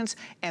 flexible payments,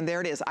 and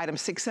there it is, item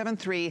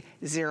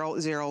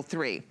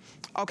 673003.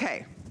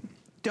 Okay,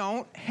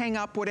 don't hang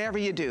up whatever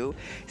you do.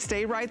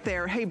 Stay right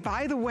there. Hey,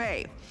 by the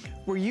way,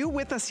 were you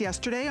with us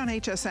yesterday on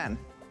HSN?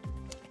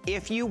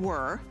 If you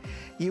were,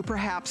 you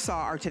perhaps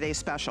saw our today's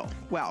special.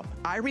 Well,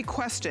 I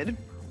requested,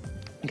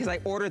 because I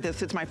ordered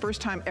this, it's my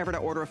first time ever to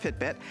order a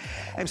Fitbit.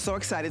 I'm so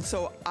excited.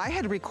 So I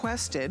had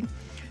requested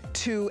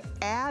to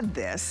add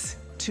this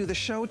to the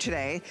show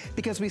today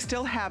because we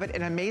still have it at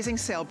an amazing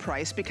sale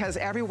price, because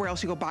everywhere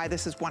else you go buy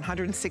this is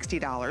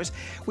 $160.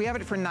 We have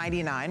it for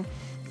 $99.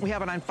 We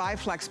have it on 5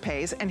 flex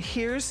pays, and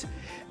here's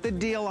the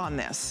deal on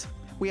this.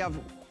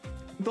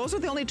 Those are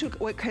the only two,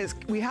 because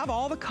we have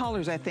all the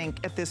colors, I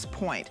think, at this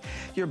point.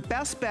 Your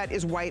best bet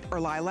is white or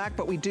lilac,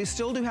 but we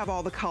still do have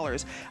all the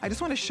colors. I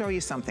just want to show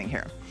you something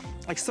here.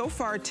 Like, so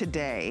far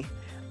today,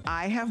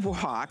 I have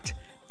walked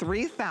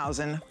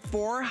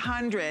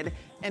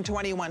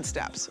 3,421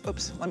 steps.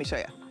 Oops, let me show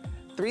you.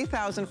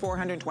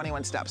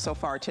 3,421 steps so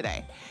far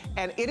today.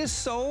 And it is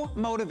so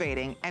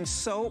motivating and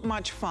so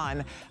much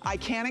fun. I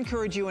can't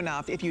encourage you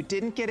enough. If you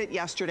didn't get it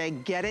yesterday,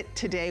 get it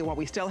today while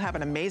we still have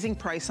an amazing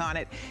price on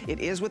it.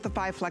 It is with the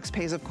 5 flex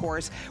pays, of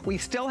course. We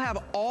still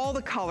have all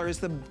the colors.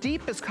 The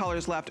deepest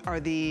colors left are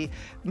the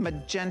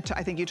magenta,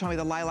 I think you told me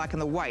the lilac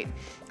and the white.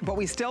 But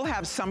we still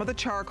have some of the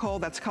charcoal,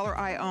 that's color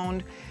I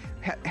owned.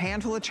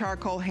 Handful of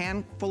charcoal,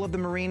 handful of the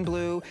marine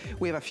blue.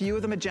 We have a few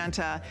of the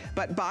magenta,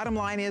 but bottom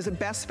line is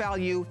best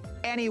value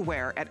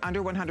anywhere at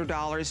under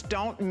 $100.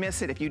 Don't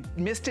miss it. If you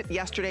missed it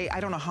yesterday, I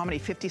don't know how many,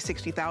 50,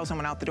 60,000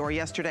 went out the door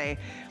yesterday.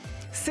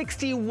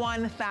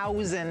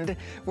 61,000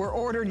 were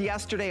ordered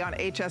yesterday on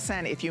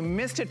HSN. If you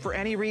missed it for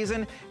any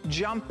reason,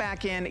 jump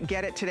back in,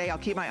 get it today. I'll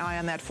keep my eye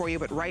on that for you,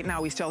 but right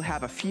now we still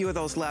have a few of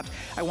those left.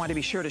 I want to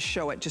be sure to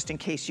show it just in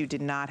case you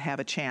did not have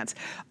a chance.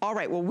 All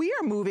right, well, we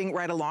are moving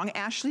right along.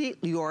 Ashley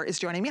Lior is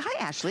joining me. Hi,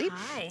 Ashley.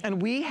 Hi.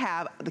 And we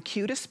have the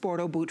cutest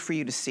Sporto boot for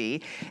you to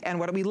see. And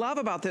what we love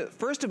about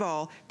first of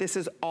all, this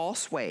is all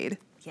suede.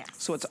 Yes.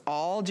 So it's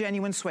all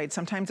genuine suede.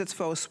 Sometimes it's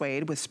faux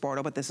suede with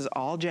Sporto, but this is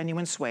all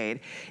genuine suede.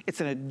 It's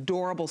an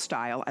adorable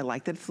style. I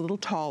like that it's a little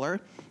taller,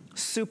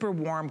 super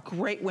warm,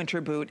 great winter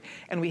boot,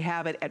 and we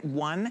have it at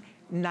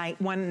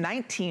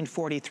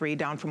 $119.43,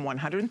 down from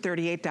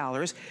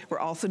 $138. We're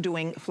also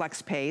doing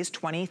flex pays,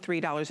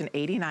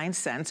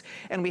 $23.89,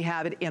 and we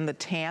have it in the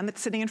tan that's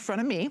sitting in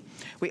front of me.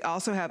 We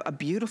also have a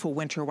beautiful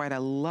winter white. I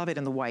love it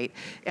in the white,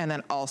 and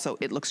then also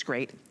it looks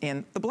great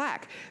in the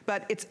black.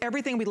 But it's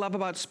everything we love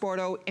about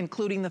Sporto,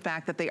 including the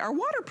fact that they are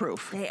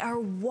waterproof. They are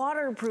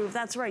waterproof,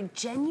 that's right.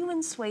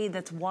 Genuine suede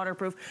that's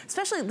waterproof,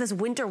 especially this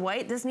winter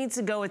white. This needs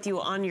to go with you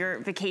on your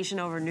vacation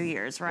over New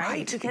Year's, right?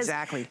 Right, because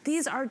exactly.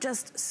 These are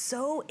just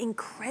so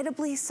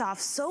incredibly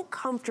soft, so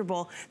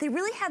comfortable. They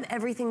really have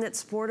everything that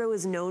Sporto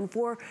is known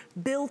for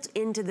built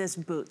into this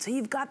boot. So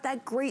you've got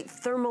that great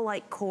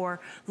thermalite core,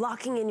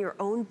 locking in your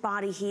own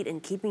body heat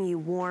and keeping you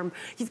warm.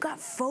 You've got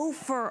faux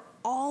fur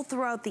all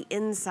throughout the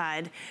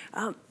inside.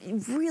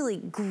 Really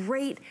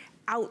great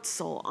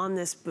outsole on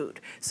this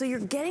boot. So you're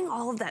getting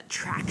all of that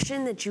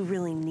traction that you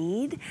really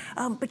need,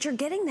 but you're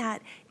getting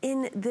that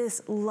in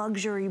this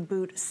luxury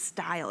boot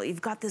style.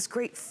 You've got this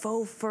great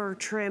faux fur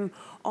trim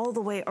all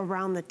the way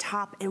around the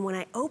top, and when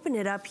I open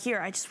it up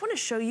here, I just want to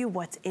show you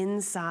what's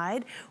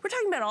inside. We're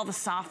talking about all the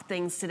soft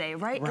things today,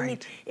 right? Right. I mean,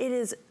 it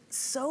is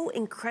so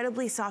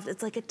incredibly soft.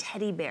 It's like a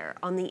teddy bear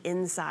on the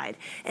inside,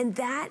 and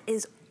that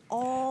is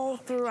all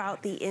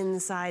throughout the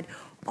inside,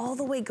 all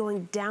the way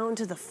going down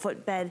to the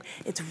footbed.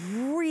 It's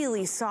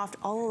really soft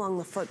all along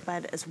the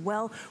footbed as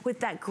well, with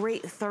that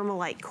great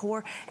thermalite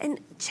core. And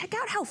check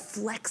out how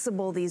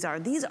flexible these are.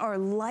 These are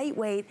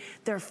lightweight,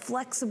 they're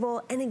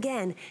flexible, and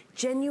again,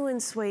 genuine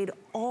suede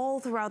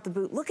all throughout the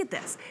boot. Look at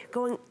this,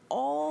 going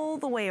all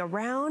the way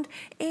around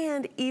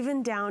and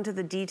even down to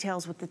the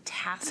details with the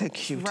tassels, so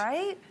cute.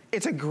 Right?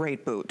 It's a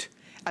great boot.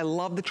 I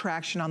love the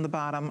traction on the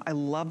bottom. I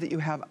love that you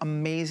have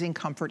amazing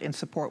comfort and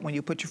support when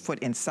you put your foot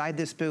inside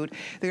this boot.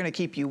 They're gonna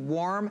keep you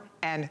warm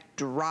and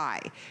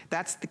dry.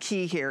 That's the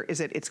key here, is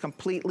that it's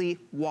completely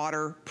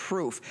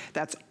waterproof.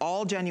 That's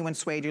all genuine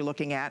suede you're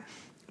looking at.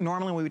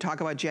 Normally when we talk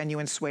about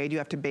genuine suede, you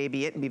have to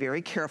baby it and be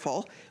very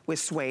careful with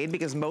suede,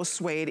 because most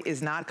suede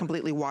is not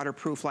completely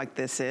waterproof like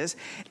this is.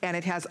 And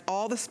it has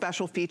all the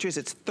special features.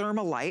 It's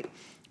thermalite.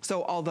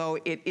 So although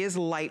it is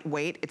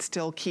lightweight, it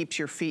still keeps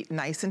your feet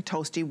nice and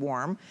toasty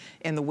warm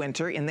in the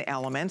winter, in the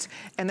elements.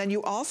 And then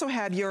you also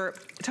have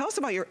tell us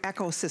about your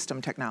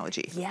ecosystem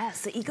technology.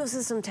 Yes, the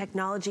ecosystem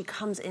technology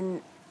comes in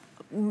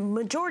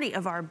majority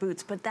of our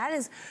boots, but that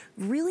is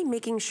really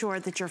making sure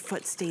that your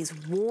foot stays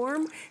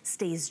warm,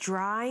 stays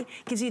dry,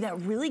 gives you that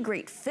really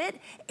great fit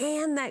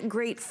and that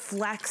great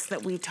flex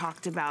that we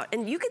talked about.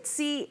 And you could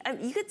see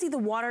the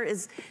water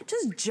is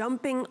just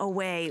jumping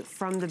away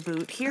from the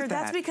boot here.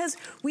 That's because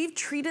we've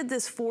treated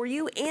this for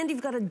you, and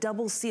you've got a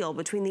double seal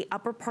between the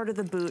upper part of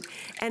the boot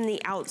and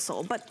the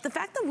outsole. But the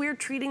fact that we're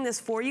treating this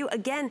for you,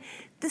 again,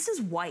 this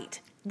is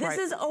white. This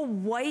is a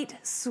white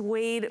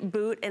suede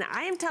boot, and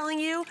I am telling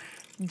you,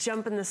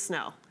 jump in the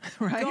snow.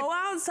 Right? Go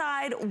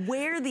outside,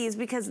 wear these,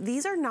 because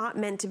these are not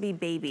meant to be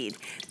babied.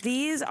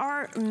 These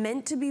are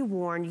meant to be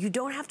worn. You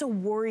don't have to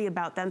worry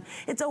about them.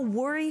 It's a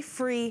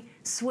worry-free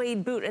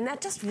suede boot, and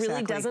that just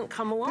really doesn't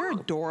come along. They're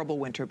adorable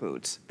winter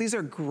boots. These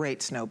are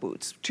great snow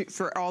boots.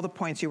 For all the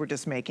points you were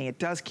just making, it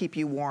does keep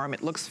you warm.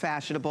 It looks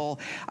fashionable.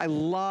 I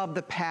love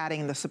the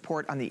padding, the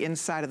support on the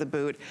inside of the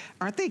boot.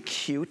 Aren't they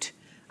cute?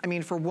 I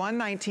mean, for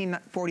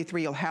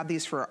 $119.43, you'll have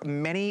these for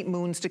many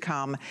moons to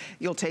come.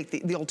 You'll take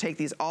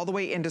these all the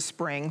way into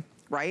spring,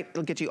 right?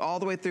 It'll get you all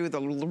the way through the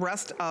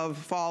rest of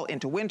fall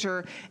into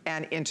winter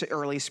and into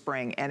early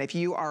spring. And if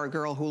you are a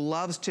girl who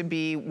loves to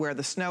be where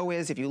the snow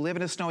is, if you live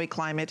in a snowy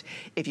climate,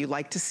 if you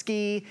like to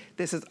ski,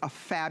 this is a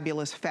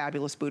fabulous,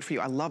 fabulous boot for you.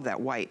 I love that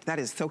white. That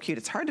is so cute.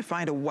 It's hard to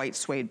find a white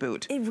suede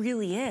boot. It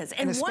really is.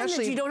 And one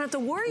that you don't have to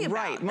worry about.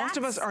 Right. Most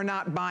of us are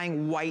not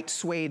buying white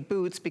suede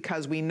boots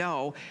because we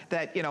know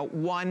that, you know,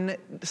 one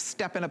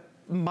step in a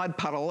mud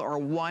puddle or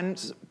one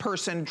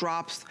person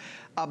drops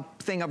a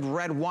thing of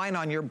red wine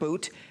on your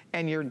boot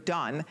and you're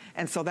done.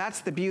 And so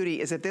that's the beauty,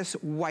 is that this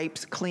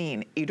wipes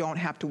clean. You don't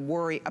have to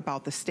worry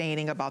about the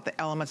staining, about the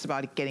elements,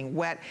 about it getting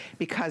wet,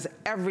 because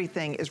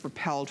everything is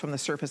repelled from the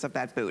surface of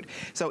that boot.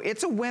 So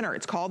it's a winner.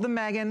 It's called the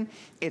Megan.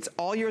 It's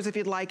all yours if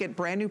you'd like it.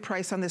 Brand new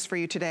price on this for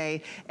you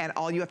today. And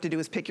all you have to do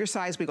is pick your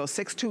size. We go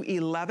 6 to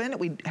 11.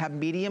 We have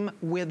medium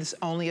widths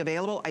only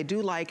available. I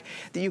do like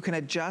that you can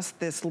adjust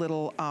this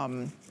little,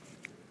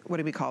 what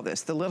do we call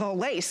this? The little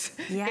lace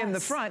in the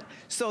front,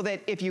 so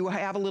that if you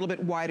have a little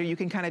bit wider, you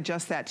can kind of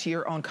adjust that to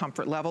your own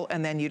comfort level,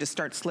 and then you just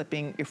start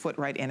slipping your foot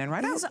right in and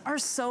right out. These are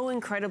so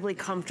incredibly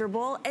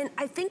comfortable, and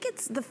I think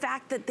it's the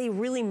fact that they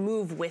really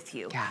move with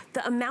you.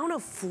 The amount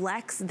of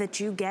flex that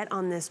you get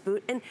on this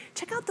boot, and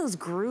check out those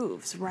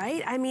grooves,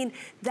 right? I mean,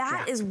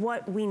 that is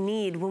what we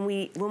need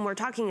when we're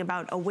talking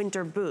about a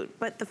winter boot.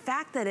 But the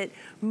fact that it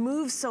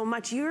moves so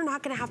much, you're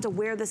not gonna have to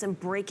wear this and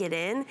break it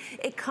in.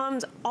 It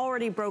comes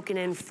already broken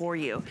in for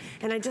you.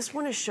 And I just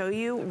want to show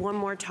you one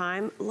more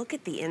time. Look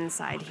at the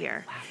inside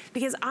here,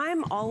 because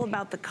I'm all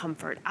about the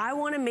comfort. I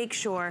want to make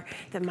sure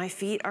that my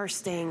feet are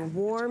staying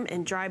warm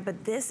and dry,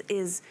 but this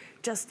is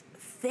just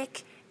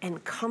thick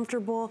and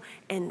comfortable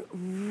and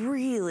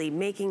really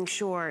making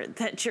sure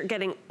that you're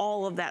getting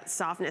all of that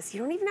softness. You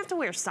don't even have to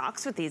wear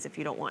socks with these if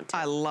you don't want to.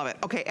 I love it.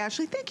 Okay,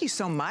 Ashley, thank you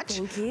so much.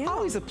 Thank you.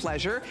 Always a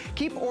pleasure.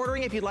 Keep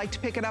ordering if you'd like to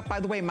pick it up.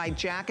 By the way, my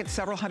jacket,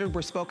 several hundred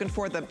were spoken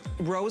for. The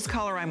rose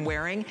color I'm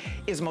wearing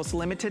is most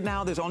limited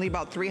now. There's only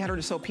about 300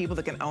 or so people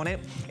that can own it.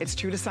 It's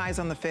true to size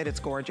on the fit. It's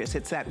gorgeous.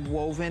 It's that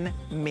woven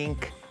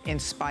mink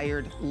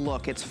inspired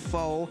look. It's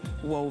faux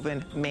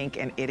woven mink,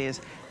 and it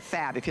is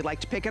fab. If you'd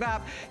like to pick it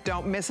up,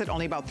 don't miss it.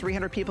 Only about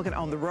 300 people can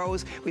own the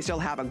rose. We still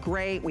have a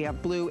gray, we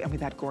have blue, and we have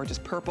that gorgeous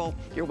purple.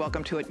 You're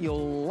welcome to it.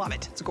 You'll love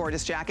it. It's a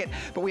gorgeous jacket.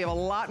 But we have a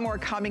lot more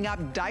coming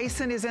up.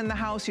 Dyson is in the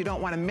house. You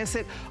don't want to miss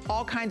it.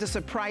 All kinds of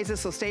surprises,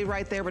 so stay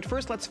right there. But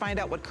first, let's find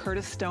out what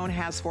Curtis Stone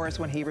has for us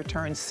when he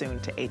returns soon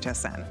to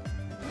HSN.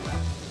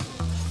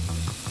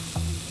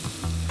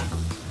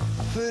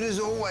 Food has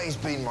always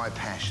been my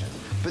passion.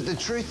 But the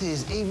truth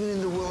is, even in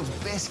the world's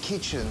best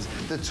kitchens,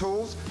 the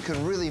tools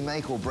can really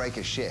make or break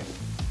a chef.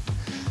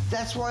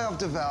 That's why I've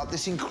developed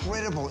this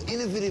incredible,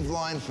 innovative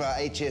line for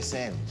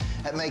HSN.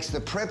 It makes the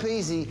prep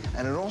easy,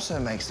 and it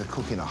also makes the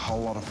cooking a whole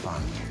lot of fun.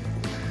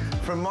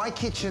 From my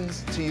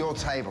kitchens to your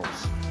tables.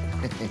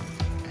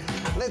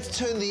 Let's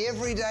turn the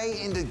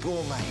everyday into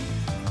gourmet.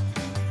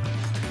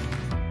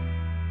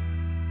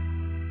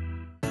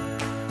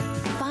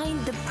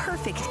 The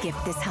perfect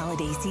gift this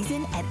holiday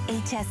season at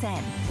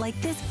HSN, like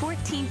this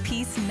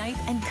 14-piece knife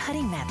and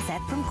cutting mat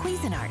set from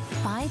Cuisinart.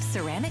 5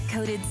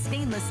 ceramic-coated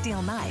stainless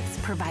steel knives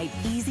provide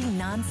easy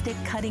non-stick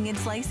cutting and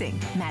slicing,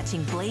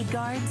 matching blade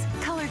guards,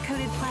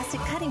 color-coded plastic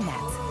cutting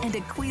mats, and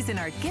a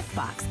Cuisinart gift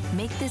box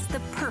make this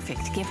the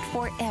perfect gift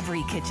for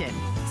every kitchen.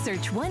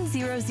 Search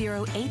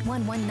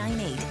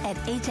 100-81198 at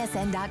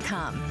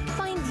hsn.com.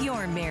 Find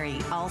your Mary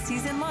all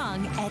season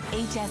long at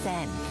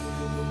HSN.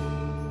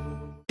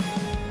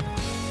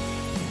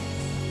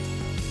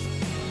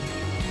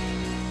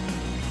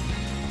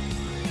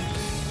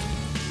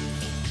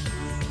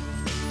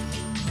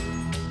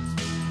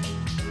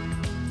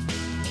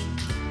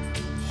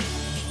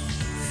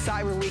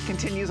 Cyber Week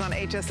continues on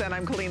HSN.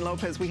 I'm Colleen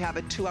Lopez. We have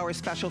a 2-hour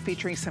special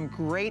featuring some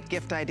great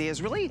gift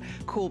ideas. Really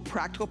cool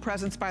practical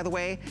presents, by the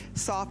way.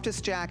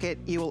 Softest jacket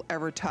you will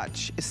ever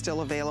touch is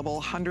still available.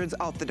 Hundreds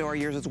out the door.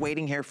 Yours is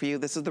waiting here for you.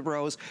 This is the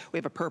rose. We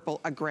have a purple,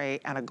 a gray,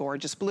 and a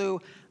gorgeous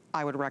blue.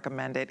 I would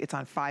recommend it. It's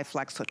on 5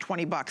 flex, so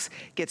 20 bucks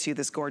gets you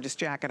this gorgeous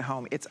jacket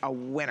home. It's a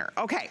winner.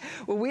 Okay,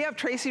 well, we have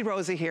Tracy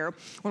Rosa here.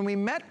 When we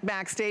met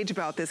backstage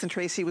about this, and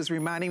Tracy was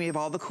reminding me of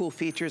all the cool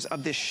features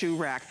of this shoe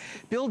rack,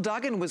 Bill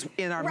Duggan was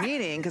in our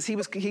meeting, because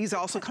he's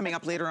also coming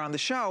up later on the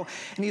show,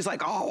 and he's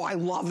like, oh, I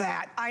love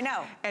that. I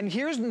know. And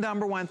here's the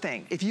number one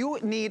thing. If you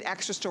need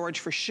extra storage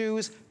for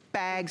shoes,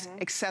 bags,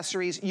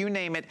 accessories, you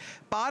name it.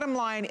 Bottom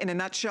line, in a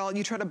nutshell,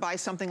 you try to buy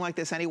something like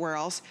this anywhere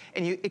else,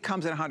 and it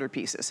comes in 100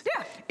 pieces.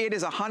 Yeah. It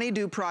is a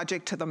honey-do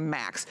project to the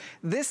max.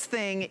 This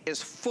thing is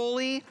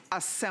fully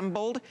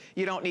assembled.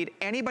 You don't need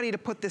anybody to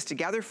put this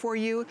together for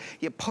you.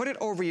 You put it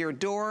over your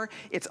door.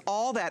 It's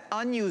all that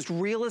unused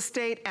real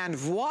estate, and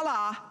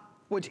voila,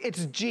 which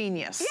it's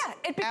genius. Yeah,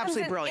 it becomes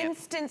absolutely an brilliant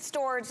instant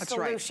storage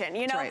solution,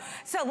 you know? Right.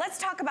 So let's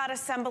talk about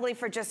assembly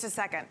for just a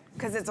second,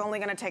 because it's only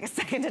gonna take a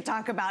second to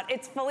talk about.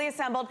 It's fully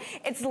assembled.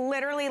 It's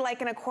literally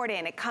like an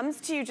accordion. It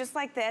comes to you just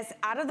like this,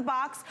 out of the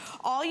box.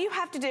 All you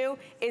have to do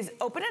is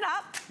open it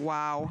up.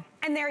 Wow.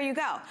 And there you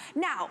go.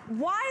 Now,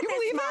 why you this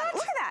believe model? that?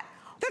 Look at that.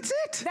 That's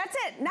it. That's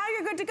it. Now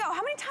you're good to go.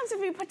 How many times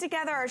have you put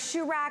together a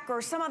shoe rack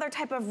or some other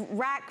type of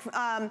rack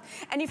and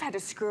you've had to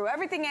screw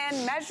everything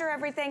in, measure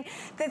everything?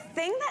 The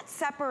thing that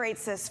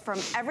separates this from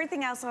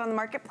everything else on the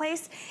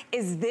marketplace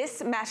is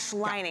this mesh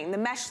lining, the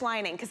mesh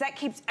lining, because that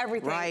keeps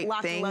everything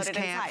locked and loaded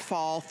inside. Things can't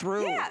fall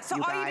through. Yeah, so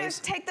all you do is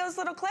take those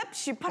little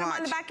clips, you put them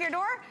on the back of your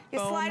door, you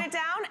slide it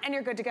down, and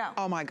you're good to go.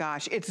 Oh my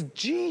gosh, it's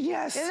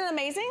genius. Isn't it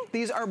amazing?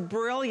 These are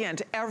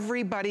brilliant.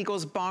 Everybody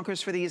goes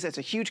bonkers for these. It's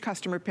a huge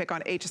customer pick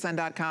on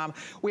hsn.com.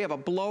 We have a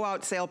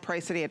blowout sale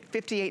price today at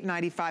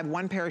 $58.95.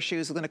 One pair of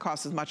shoes is going to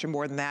cost as much or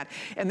more than that.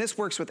 And this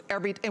works with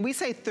and we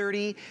say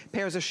 30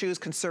 pairs of shoes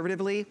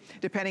conservatively,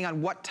 depending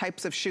on what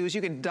types of shoes.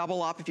 You can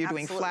double up if you're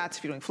doing flats,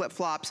 if you're doing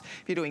flip-flops,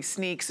 if you're doing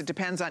sneaks. It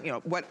depends on, you know,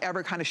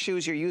 whatever kind of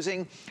shoes you're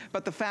using.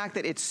 But the fact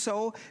that it's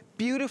so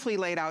beautifully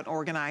laid out and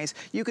organized,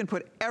 you can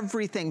put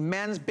everything,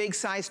 men's, big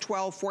size,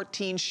 12,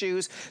 14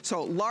 shoes.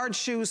 So large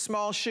shoes,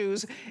 small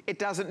shoes, it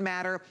doesn't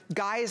matter.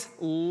 Guys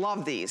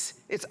love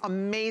these. It's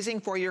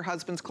amazing for your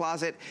husband's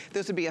closet.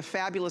 This would be a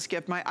fabulous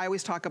gift. I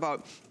always talk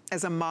about,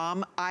 as a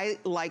mom, I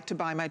like to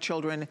buy my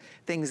children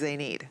things they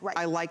need. Right.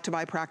 I like to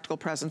buy practical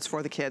presents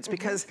for the kids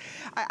because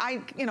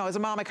you know, as a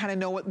mom, I kind of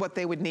know what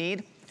they would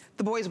need.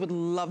 The boys would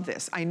love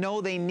this. I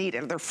know they need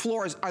it. Their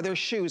floors are their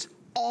shoes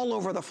all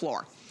over the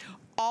floor.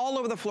 All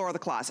over the floor of the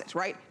closet,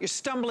 right? You're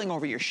stumbling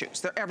over your shoes.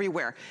 They're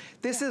everywhere.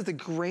 This is the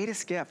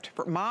greatest gift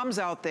for moms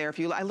out there.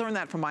 I learned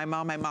that from my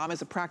mom. My mom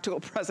is a practical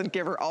present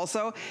giver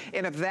also.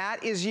 And if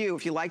that is you,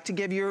 if you like to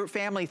give your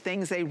family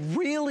things they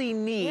really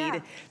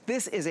need,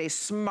 this is a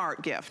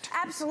smart gift.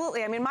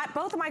 Absolutely. I mean,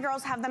 both of my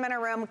girls have them in a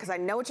room because I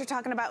know what you're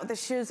talking about with the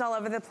shoes all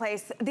over the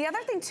place. The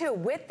other thing too,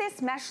 with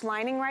this mesh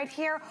lining right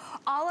here,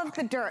 all of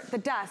the dirt, the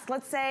dust,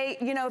 let's say,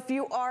 you know, if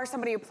you are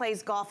somebody who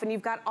plays golf and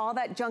you've got all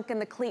that junk in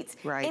the cleats,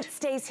 it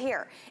stays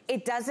here.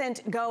 It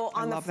doesn't go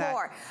on the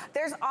floor.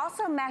 There's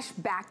also mesh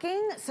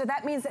backing, so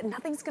that means that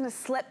nothing's gonna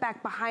slip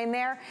back behind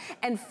there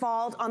and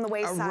fall on the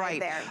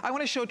wayside there. I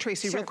wanna show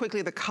Tracy real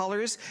quickly the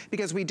colors,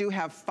 because we do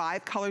have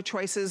 5 color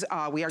choices.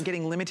 We are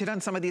getting limited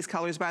on some of these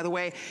colors, by the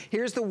way.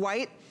 Here's the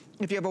white.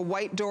 If you have a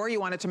white door, you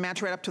want it to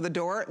match right up to the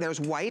door, there's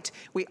white.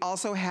 We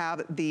also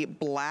have the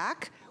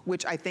black,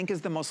 which I think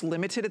is the most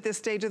limited at this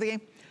stage of the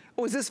game.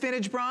 Oh, is this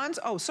vintage bronze?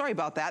 Oh, sorry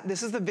about that.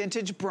 This is the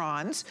vintage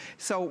bronze.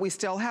 So we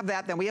still have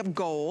that. Then we have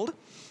gold.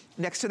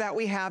 Next to that,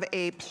 we have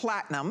a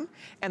platinum,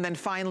 and then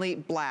finally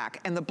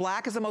black. And the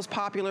black is the most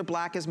popular,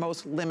 black is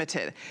most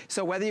limited.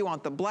 So whether you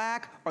want the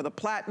black or the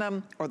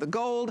platinum or the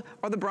gold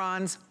or the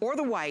bronze or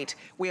the white,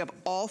 we have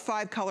all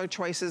 5 color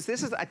choices.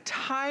 This is a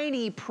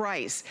tiny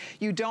price.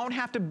 You don't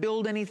have to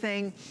build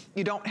anything.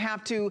 You don't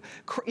have to,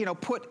 you know,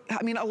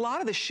 I mean, a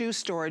lot of the shoe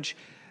storage,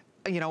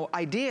 you know,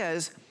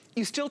 ideas,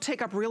 you still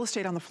take up real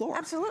estate on the floor.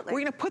 Absolutely. We're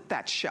gonna put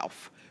that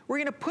shelf. We're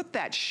gonna put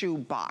that shoe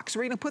box.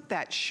 We're gonna put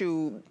that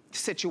shoe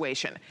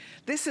situation.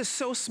 This is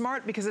so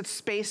smart because it's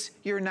space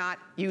you're not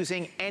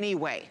using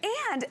anyway.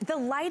 And the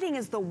lighting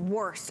is the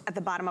worst at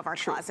the bottom of our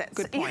closets.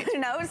 Good point. You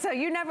know,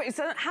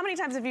 so how many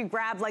times have you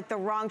grabbed like the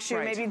wrong shoe,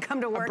 maybe you come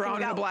to work a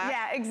brown and a black?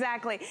 Yeah,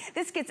 exactly.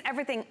 This gets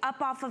everything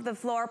up off of the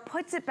floor,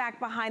 puts it back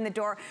behind the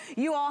door.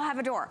 You all have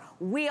a door.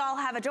 We all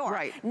have a door.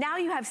 Right. Now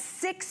you have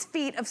 6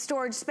 feet of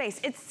storage space.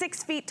 It's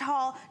 6 feet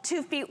tall,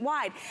 2 feet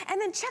wide. And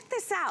then check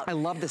this out. I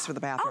love this for the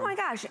bathroom. Oh my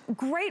gosh,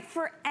 great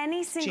for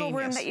any single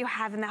room that you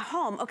have in the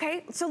home.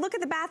 Okay, so look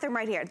at the bathroom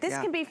right here. This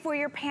can be for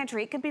your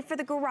pantry. It can be for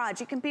the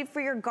garage. It can be for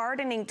your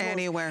gardening tools.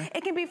 Anywhere.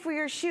 It can be for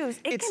your shoes.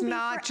 It's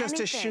not just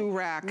a shoe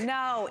rack.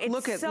 No, it's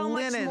look at so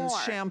linens, much more.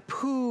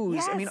 shampoos.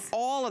 Yes. I mean,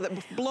 all of it.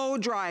 Blow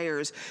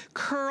dryers,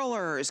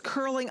 curlers,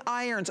 curling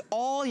irons,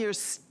 all your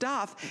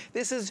stuff.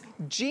 This is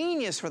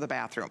genius for the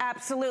bathroom.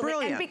 Absolutely.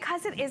 Brilliant. And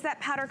because it is that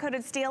powder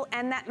coated steel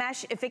and that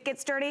mesh, if it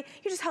gets dirty,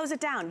 you just hose it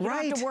down. You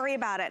don't have to worry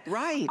about it.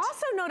 Right.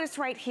 Also notice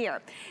right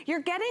here,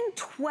 you're getting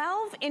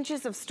 12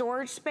 inches of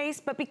storage space,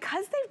 but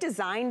because they've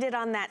designed it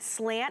on that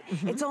slant,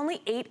 it's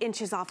only 8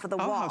 inches off of the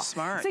wall. Oh, how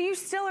smart. So you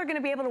still are gonna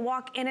be able to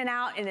walk in and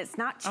out, and it's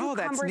not too cumbersome. Oh,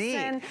 that's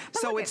neat.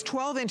 So it's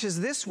 12 inches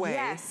this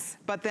way,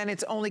 but then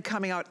it's only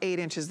coming out 8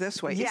 inches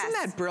this way. Isn't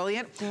that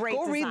brilliant? Great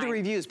Go read design. the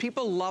reviews.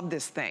 People love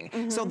this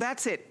thing. So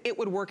that's it. It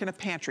would work in a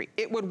pantry.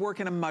 It would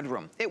work in a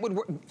mudroom. It would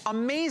work.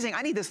 Amazing.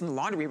 I need this in the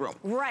laundry room.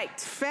 Right.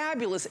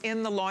 Fabulous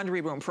in the laundry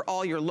room for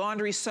all your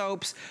laundry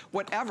soaps,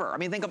 whatever. I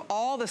mean, think of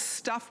all the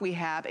stuff we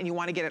have, and you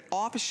want to get it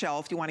off a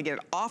shelf. You want to get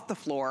it off the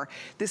floor.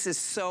 This is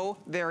so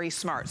very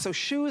smart. So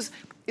shoes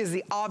is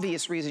the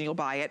obvious reason you'll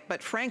buy it,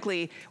 but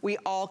frankly, we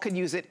all could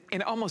use it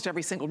in almost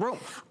every single room.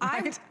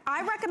 Right?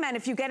 I recommend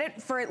if you get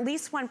it for at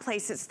least one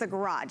place, it's the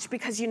garage,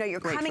 because you know you're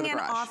coming in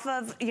off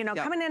of, you know,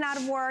 coming in out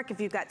of work. If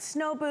you've got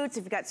snow boots,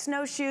 if you've got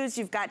snowshoes,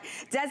 you've got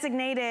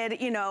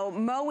designated, you know,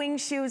 mowing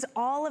shoes,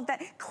 all of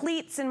that.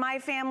 Cleats in my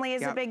family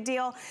is a big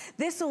deal.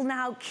 This will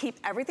now keep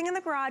everything in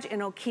the garage, and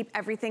it'll keep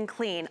everything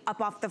clean up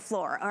off the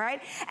floor, all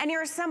right? And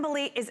your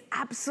assembly is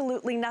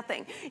absolutely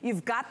nothing.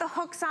 You've got the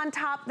hooks on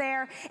top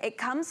there. It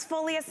comes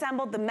fully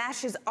assembled, the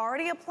mesh is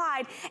already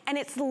applied, and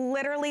it's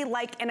literally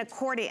like an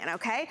accordion,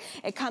 okay?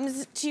 It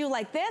comes to you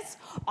like this.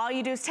 All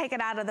you do is take it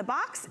out of the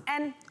box,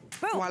 and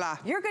boom, voila,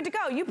 you're good to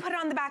go. You put it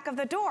on the back of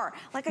the door.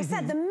 Like I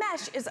said, the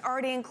mesh is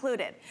already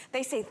included.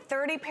 They say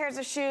 30 pairs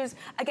of shoes.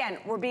 Again,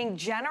 we're being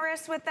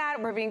generous with that.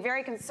 We're being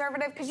very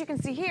conservative, because you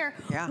can see here,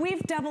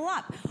 we've doubled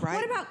up.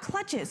 What about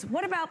clutches?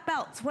 What about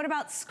belts? What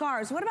about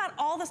scarves? What about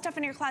all the stuff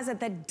in your closet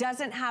that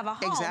doesn't have a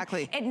home?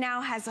 Exactly. It now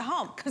has a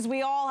home, because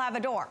we all have a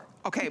door.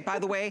 Okay, by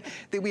the way,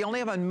 we only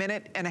have a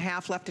minute and a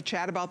half left to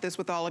chat about this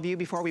with all of you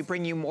before we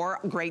bring you more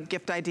great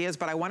gift ideas,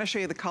 but I want to show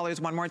you the colors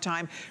one more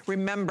time.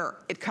 Remember,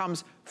 it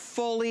comes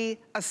fully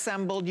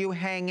assembled. You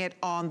hang it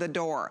on the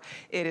door.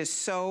 It is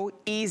so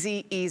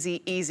easy,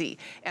 easy, easy.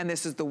 And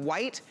this is the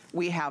white.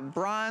 We have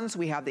bronze.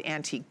 We have the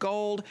antique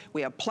gold.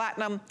 We have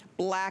platinum.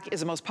 Black is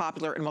the most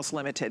popular and most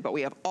limited, but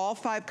we have all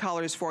 5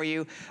 colors for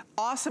you.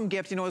 Awesome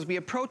gift. You know, as we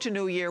approach a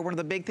new year, one of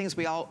the big things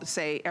we all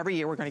say every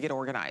year, we're going to get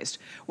organized.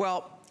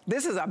 Well,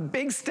 this is a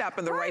big step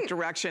in the right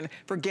direction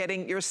for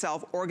getting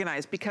yourself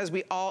organized, because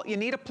you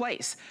need a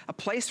place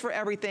for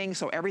everything,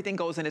 so everything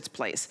goes in its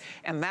place.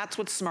 And that's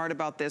what's smart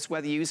about this,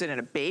 whether you use it in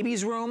a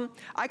baby's room.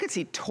 I could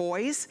see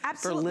toys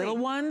for little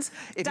ones.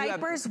 If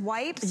diapers,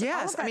 wipes, yes,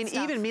 all of that I mean,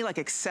 stuff. Even me, like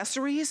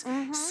accessories,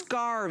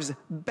 scarves,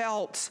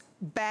 belts,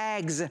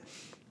 bags.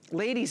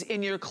 Ladies,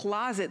 in your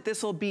closet,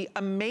 this will be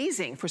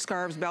amazing for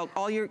scarves, belt,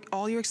 all your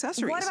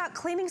accessories. What about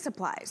cleaning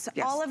supplies?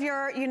 All of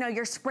your, you know,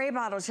 your spray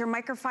bottles, your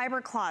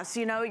microfiber cloths,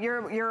 you know,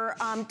 your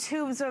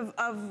tubes of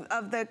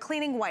the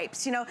cleaning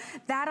wipes, you know,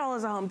 that all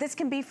is a home. This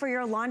can be for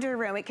your laundry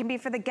room. It can be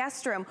for the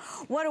guest room.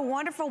 What a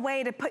wonderful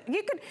way to put,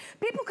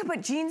 people could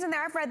put jeans in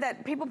there. I've read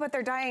that people put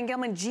their Diane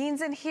Gilman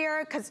jeans in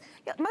here, because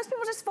most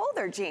people just fold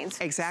their jeans.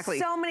 Exactly.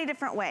 So many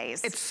different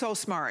ways. It's so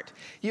smart.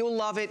 You'll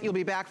love it. You'll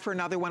be back for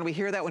another one. We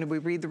hear that when we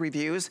read the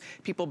reviews.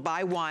 People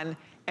buy one,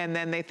 and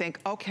then they think,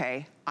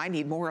 okay, I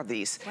need more of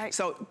these.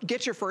 So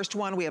get your first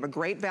one. We have a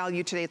great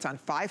value today. It's on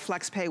 5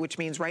 flex pay, which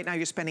means right now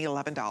you're spending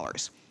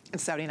 $11.79.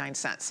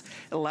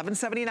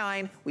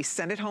 $11.79. We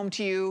send it home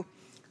to you,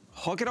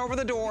 hook it over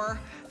the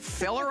door,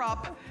 fill her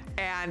up,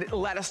 and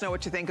let us know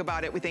what you think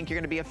about it. We think you're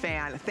going to be a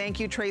fan. Thank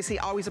you, Tracy.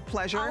 Always a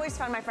pleasure. Always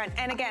fun, my friend.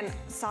 And again,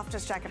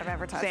 softest jacket I've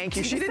ever touched. Thank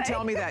you. She did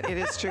tell me that. It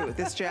is true.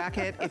 This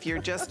jacket, if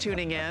you're just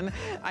tuning in,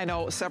 I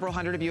know several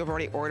hundred of you have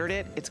already ordered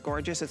it. It's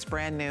gorgeous. It's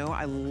brand new.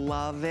 I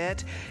love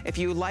it. If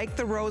you like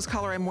the rose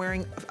color, I'm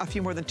wearing a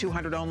few more than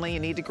 200 only. You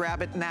need to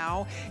grab it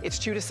now. It's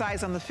true to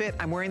size on the fit.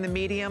 I'm wearing the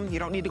medium. You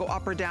don't need to go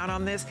up or down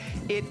on this.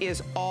 It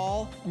is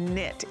all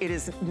knit.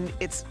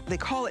 They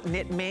call it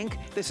knit mink.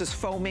 This is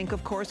faux mink,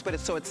 of course, but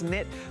it's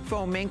knit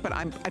faux mink. But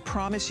I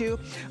promise you,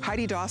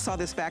 Heidi Daw saw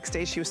this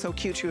backstage. She was so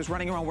cute. She was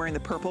running around wearing the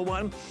purple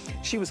one.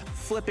 She was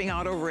flipping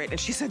out over it, and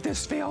she said,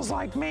 this feels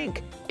like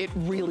mink. It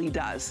really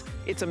does.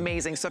 It's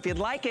amazing. So if you'd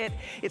like it,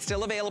 it's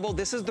still available.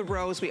 This is the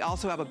rose. We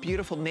also have a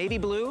beautiful navy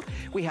blue.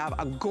 We have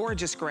a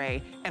gorgeous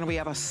gray, and we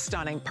have a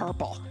stunning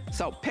purple.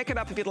 So pick it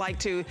up if you'd like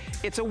to.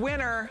 It's a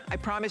winner. I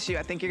promise you.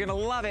 I think you're going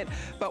to love it.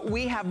 But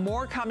we have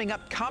more coming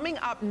up. Coming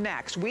up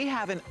next, we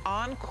have an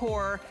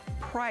encore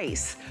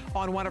price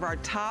on one of our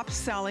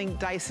top-selling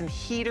Dyson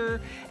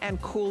heater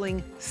and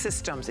cooling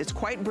systems. It's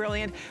quite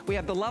brilliant. We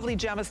have the lovely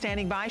Gemma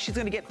standing by. She's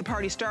going to get the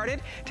party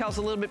started. Tell us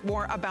a little bit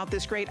more about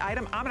this great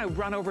item. I'm going to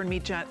run over and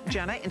meet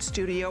Jenna in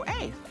Studio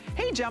A.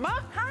 Hey,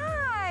 Gemma.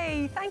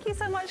 Hi. Thank you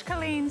so much,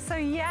 Colleen. So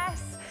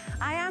yes,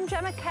 I am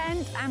Gemma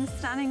Kent. I'm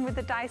standing with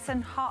the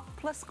Dyson Hot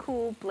Plus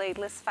Cool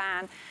Bladeless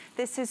Fan.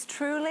 This is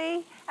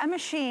truly a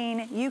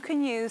machine you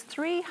can use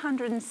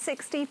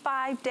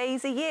 365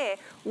 days a year.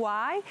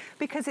 Why?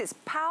 Because it's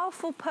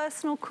powerful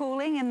personal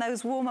cooling in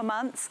those warmer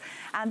months,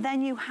 and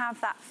then you have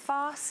that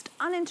fast,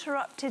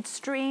 uninterrupted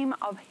stream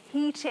of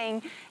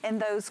heating in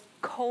those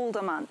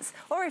colder months.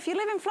 Or if you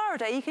live in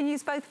Florida, you can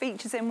use both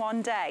features in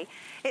one day.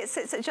 It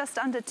sits at just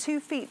under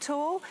 2 feet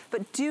tall,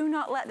 but do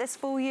not let this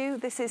fool you.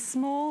 This is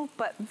small,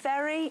 but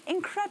very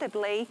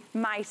incredibly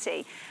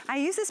mighty. I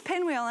use this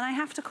pinwheel and I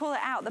have to call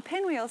it out. The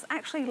pinwheel is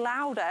actually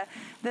louder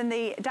than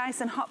the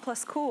Dyson Hot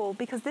Plus Cool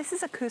because this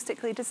is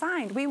acoustically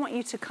designed. We want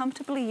you to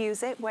comfortably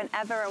use it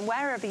whenever and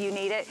wherever you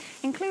need it,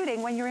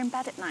 including when you're in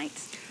bed at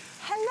night.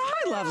 Hello.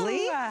 Hi,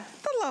 lovely.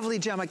 The lovely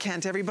Gemma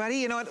Kent, everybody.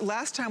 You know what?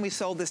 Last time we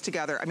sold this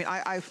together, I mean,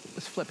 I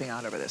was flipping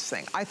out over this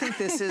thing. I think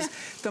this is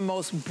the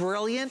most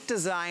brilliant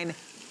design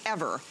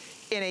ever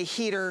in a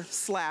heater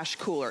slash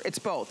cooler. It's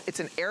both. It's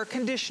an air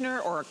conditioner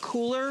or a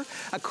cooler,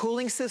 a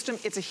cooling system.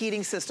 It's a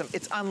heating system.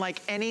 It's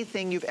unlike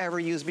anything you've ever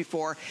used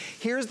before.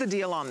 Here's the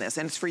deal on this,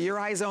 and it's for your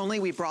eyes only.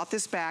 We brought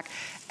this back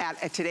at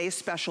a today's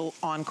special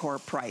encore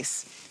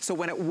price. So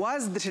when it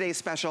was the today's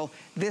special,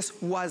 this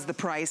was the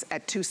price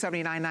at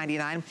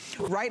 $279.99.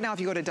 Right now,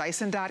 if you go to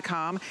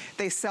Dyson.com,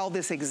 they sell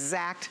this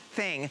exact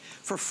thing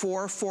for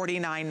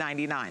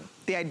 $449.99.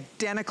 The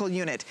identical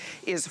unit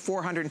is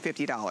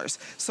 $450.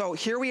 So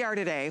here we are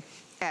today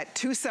at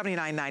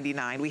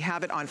 $279.99. We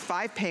have it on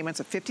 5 payments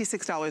of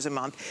 $56 a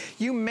month.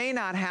 You may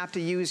not have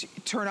to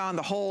turn on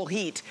the whole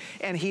heat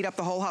and heat up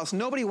the whole house.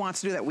 Nobody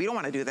wants to do that. We don't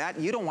want to do that.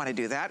 You don't want to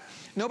do that.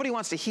 Nobody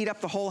wants to heat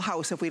up the whole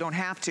house if we don't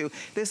have to.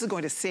 This is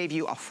going to save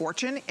you a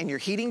fortune in your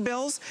heating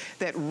bills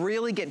that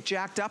really get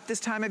jacked up this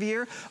time of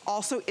year.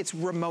 Also, it's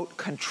remote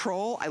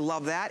control. I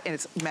love that. And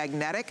it's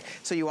magnetic,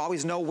 so you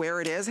always know where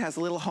it is. It has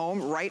a little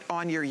home right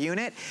on your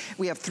unit.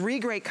 We have 3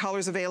 great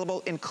colors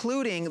available,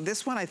 including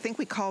this one. I think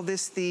we call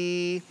this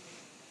the...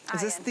 Is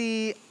this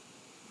the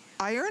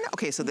iron?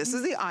 Okay, so this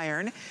is the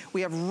iron.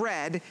 We have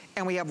red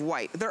and we have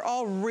white. They're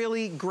all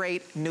really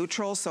great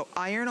neutrals. So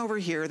iron over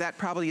here, that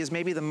probably is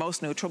maybe the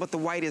most neutral, but the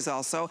white is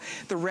also.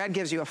 The red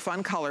gives you a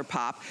fun color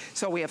pop.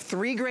 So we have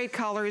 3 great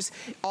colors.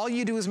 All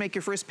you do is make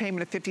your first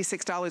payment of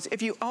 $56.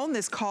 If you own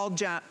this, call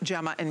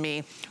Gemma and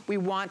me. We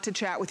want to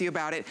chat with you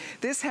about it.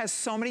 This has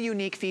so many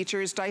unique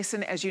features.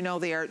 Dyson, as you know,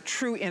 they are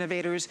true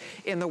innovators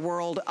in the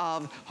world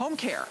of home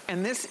care.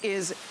 And this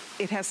is,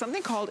 it has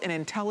something called an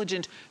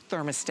intelligent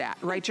thermostat.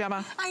 Right,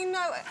 Gemma? I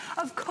know,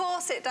 of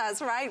course it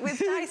does, right? With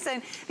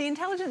Dyson, the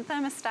intelligent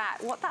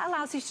thermostat, what that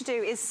allows you to do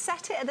is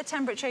set it at the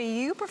temperature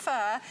you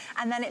prefer,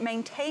 and then it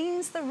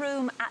maintains the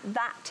room at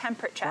that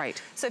temperature.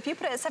 Right. So if you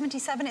put it at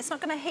 77, it's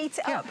not going to heat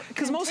it up.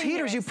 Because most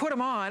heaters, you put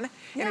them on,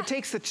 and it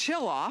takes the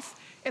chill off,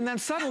 and then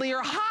suddenly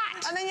you're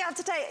hot. And then you have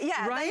to take,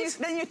 right?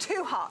 Then you're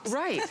too hot.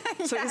 Right.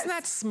 Yes. So isn't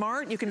that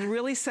smart? You can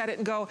really set it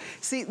and go,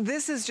 see,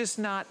 this is just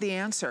not the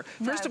answer.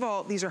 First of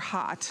all, these are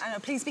hot. I know,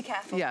 please be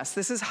careful. Yes,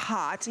 this is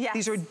hot. Yes.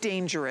 These are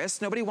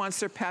dangerous. Nobody wants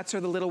their pets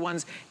or the little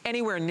ones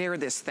anywhere near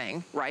this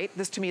thing, right?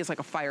 This to me is like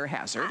a fire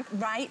hazard.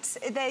 Right.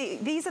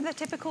 These are the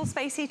typical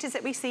space heaters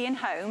that we see in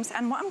homes.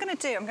 And what I'm going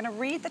to do, I'm going to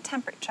read the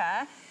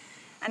temperature.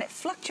 And it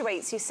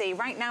fluctuates, you see.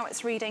 Right now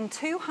it's reading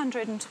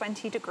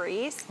 220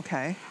 degrees.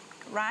 Okay.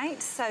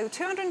 Right, so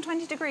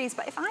 220 degrees,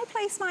 but if I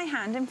place my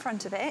hand in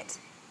front of it,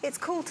 it's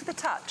cool to the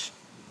touch.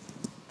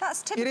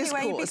 That's typically where you'd be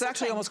sitting. It's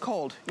actually almost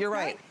cold. You're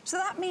right. So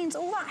that means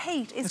all that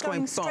heat is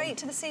going straight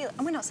to the ceiling.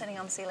 And we're not sitting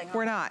on the ceiling, are we?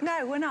 We're not.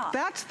 No, we're not.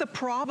 That's the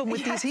problem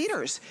with these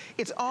heaters.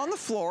 It's on the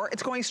floor.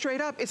 It's going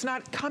straight up. It's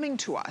not coming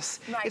to us.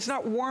 Right. It's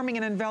not warming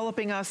and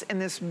enveloping us in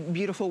this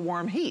beautiful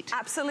warm heat.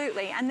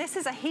 Absolutely. And this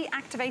is a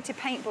heat-activated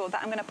paintboard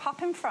that I'm going to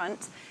pop in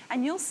front,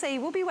 and you'll see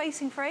we'll be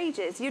waiting for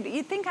ages.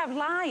 You'd think I'm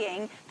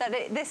lying that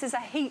this is a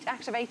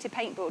heat-activated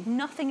paintboard.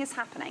 Nothing is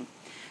happening.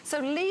 So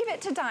leave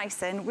it to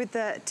Dyson with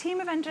the team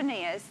of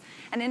engineers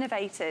and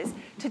innovators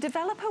to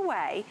develop a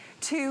way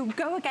to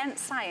go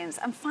against science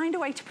and find a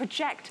way to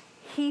project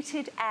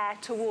heated air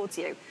towards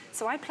you.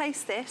 So I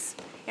place this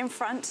in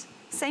front,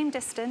 same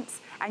distance,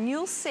 and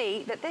you'll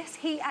see that this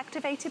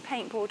heat-activated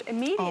paintboard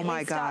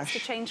immediately starts to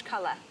change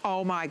color.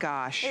 Oh my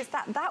gosh. It's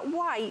that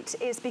white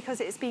is because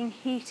it's being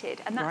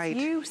heated, and that's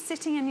you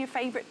sitting in your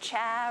favorite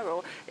chair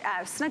or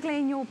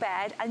snuggling in your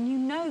bed, and you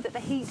know that the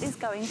heat is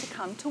going to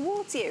come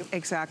towards you.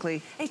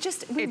 Exactly.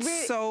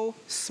 It's so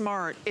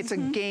smart. It's a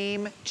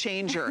game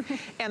changer.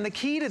 And the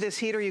key to this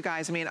heater, you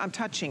guys, I mean, I'm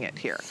touching it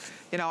here.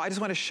 You know, I just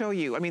want to show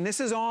you. I mean,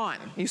 this is on.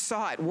 You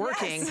saw it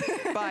working.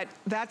 Yes. But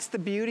that's the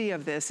beauty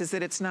of this, is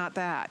that it's not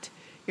that.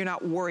 You're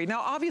not worried.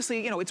 Now,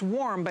 obviously, you know, it's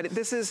warm, but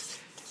this is,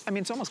 I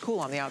mean, it's almost cool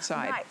on the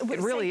outside. Right. It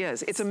really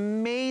is. It's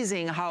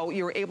amazing how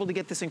you're able to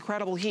get this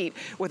incredible heat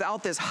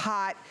without this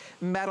hot,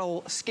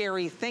 metal,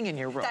 scary thing in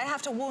your room. That I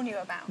have to warn you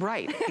about.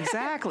 Right,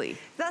 exactly.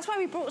 That's why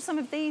we brought some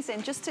of these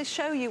in, just to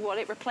show you what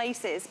it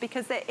replaces,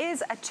 because there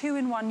is a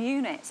 2-in-1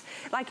 unit.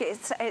 Like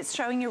it's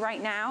showing you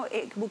right now.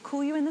 It will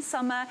cool you in the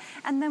summer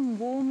and then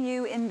warm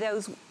you in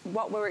those,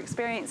 what we're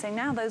experiencing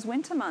now, those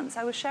winter months.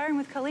 I was sharing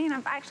with Colleen,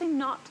 I've actually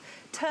not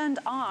turned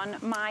on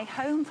my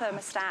home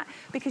thermostat,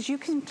 because you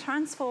can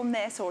transform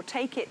this or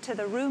take it to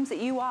the rooms that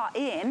you are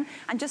in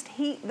and just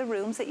heat the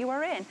rooms that you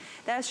are in.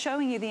 They're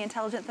showing you the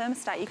intelligent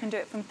thermostat. You can do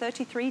it from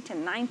 33 to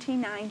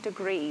 99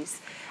 degrees.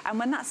 And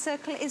when that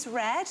circle is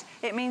red,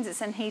 it means it's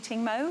in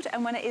heating mode.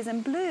 And when it is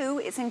in blue,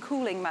 it's in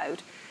cooling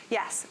mode.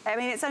 Yes, I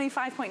mean, it's only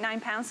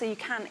 5.9 pounds, so you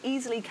can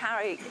easily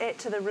carry it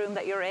to the room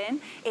that you're in.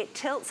 It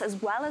tilts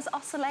as well as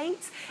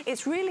oscillates.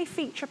 It's really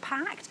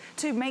feature-packed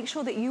to make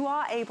sure that you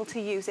are able to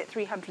use it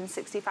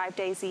 365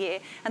 days a year.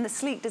 And the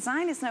sleek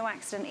design is no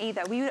accident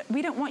either.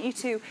 We don't want you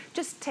to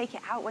just take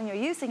it out when you're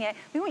using it.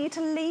 We want you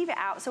to leave it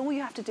out, so all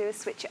you have to do is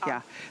switch it on.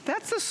 Yeah,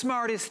 that's the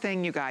smartest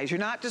thing, you guys. You're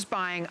not just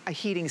buying a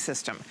heating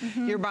system.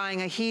 You're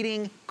buying a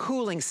heating,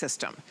 cooling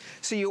system.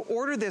 So you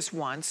order this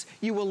once,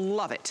 you will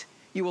love it.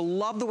 You will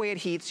love the way it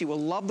heats. You will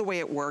love the way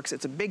it works.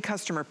 It's a big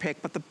customer pick.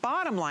 But the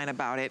bottom line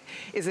about it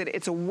is that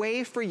it's a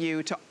way for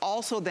you to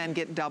also then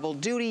get double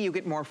duty. You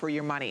get more for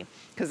your money.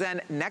 Because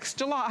then next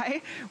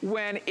July,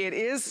 when it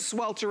is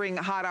sweltering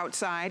hot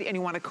outside and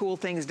you want to cool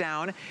things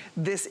down,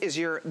 this is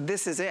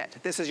it.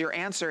 This is your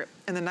answer.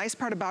 And the nice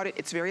part about it,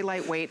 it's very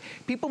lightweight.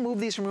 People move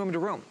these from room to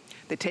room.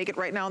 They take it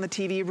right now in the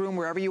TV room,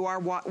 wherever you are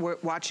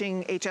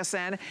watching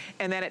HSN,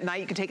 and then at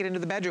night you can take it into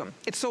the bedroom.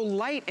 It's so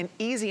light and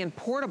easy and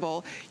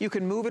portable, you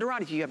can move it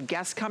around. If you have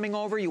guests coming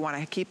over, you want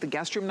to keep the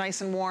guest room nice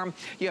and warm.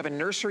 You have a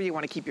nursery, you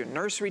want to keep your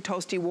nursery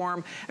toasty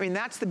warm. I mean,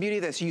 that's the beauty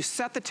of this. You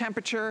set the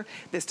temperature,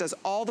 this does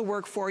all the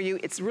work for you.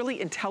 It's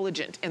really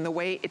intelligent in the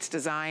way it's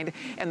designed,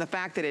 and the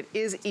fact that it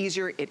is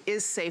easier, it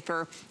is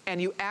safer, and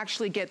you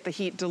actually get the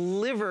heat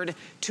delivered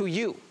to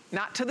you.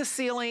 Not to the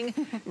ceiling,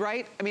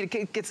 right? I mean,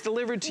 it gets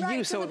delivered to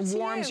you, so it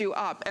warms you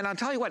up. And I'll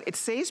tell you what, it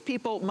saves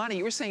people money.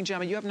 You were saying,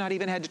 Gemma, you have not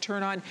even had to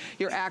turn on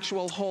your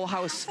actual whole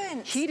house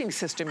heating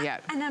system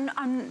yet.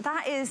 And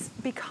that is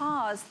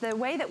because the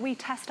way that we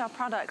test our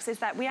products is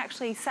that we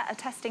actually set a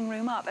testing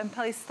room up and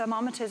place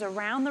thermometers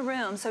around the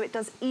room so it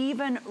does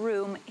even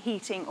room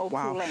heating or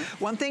cooling.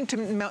 One thing to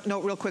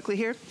note real quickly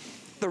here.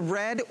 The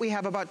red, we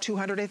have about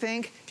 200, I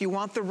think. If you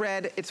want the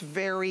red, it's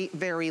very,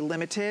 very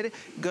limited.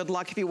 Good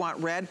luck if you want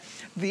red.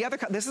 The other,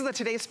 this is a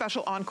today's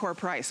special encore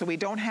price, so we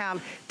don't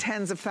have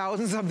tens of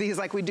thousands of these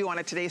like we do on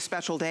a today's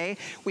special day.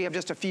 We have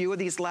just a few of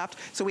these left,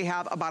 so we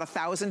have about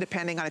 1,000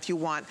 depending on if you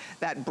want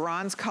that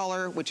bronze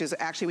color, which is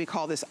actually, we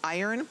call this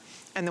iron.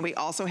 And then we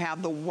also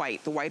have the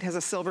white. The white has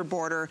a silver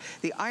border.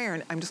 The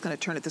iron, I'm just gonna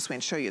turn it this way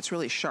and show you, it's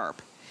really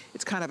sharp.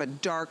 It's kind of a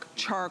dark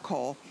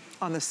charcoal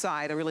on the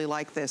side. I really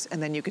like this.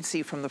 And then you can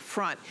see from the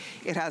front,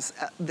 it has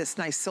this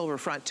nice silver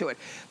front to it.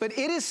 But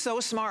it is so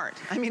smart.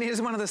 I mean, it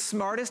is one of the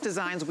smartest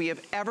designs we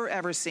have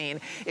ever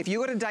seen. If you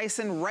go to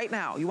Dyson right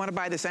now, you want to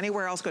buy this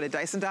anywhere else, go to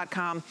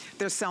Dyson.com.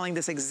 They're selling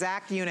this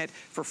exact unit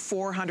for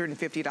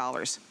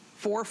 $450.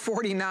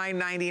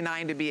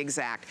 $449.99 to be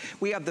exact.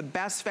 We have the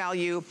best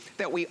value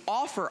that we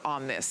offer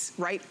on this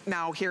right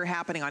now here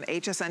happening on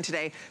HSN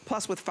today,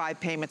 plus with 5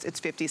 payments, it's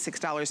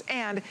 $56,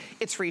 and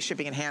it's free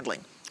shipping and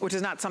handling, which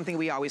is not something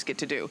we always get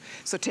to do.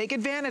 So take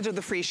advantage of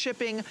the free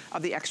shipping,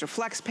 of the extra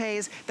flex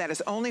pays. That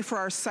is only for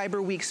our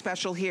Cyber Week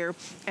special here,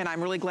 and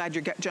I'm really glad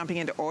you're jumping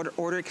into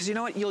order because you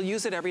know what, you'll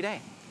use it every day.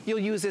 You'll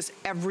use this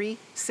every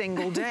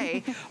single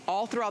day,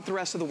 all throughout the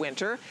rest of the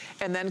winter.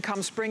 And then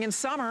come spring and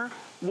summer,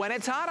 when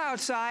it's hot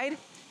outside,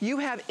 you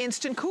have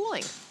instant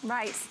cooling.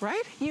 Right.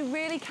 Right? You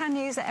really can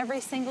use it every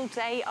single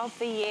day of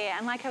the year.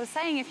 And like I was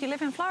saying, if you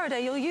live in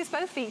Florida, you'll use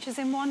both features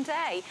in one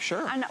day.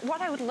 Sure. And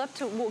what I would love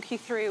to walk you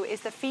through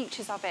is the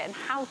features of it and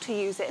how to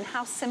use it and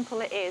how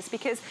simple it is.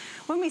 Because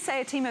when we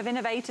say a team of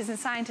innovators and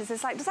scientists,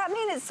 it's like, does that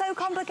mean it's so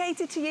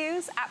complicated to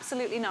use?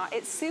 Absolutely not.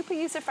 It's super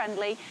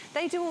user-friendly.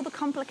 They do all the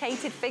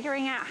complicated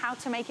figuring out how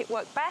to make it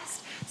work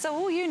best. So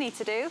all you need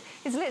to do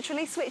is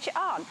literally switch it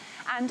on.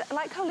 And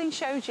like Colleen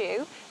showed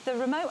you, the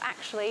remote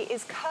actually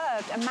is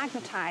curved and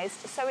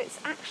magnetized, so it's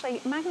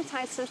actually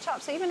magnetized to the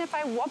top. So even if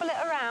I wobble it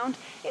around,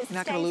 it stays on top. You're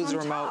not going to lose the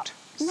remote.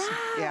 No,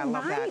 yeah, I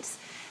love that. So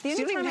you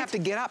don't even have to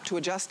get up to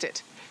adjust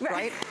it,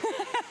 right?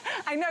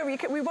 I know,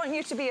 we want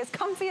you to be as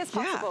comfy as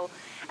possible.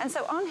 Yeah. And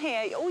so on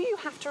here, all you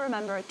have to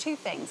remember are 2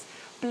 things.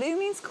 Blue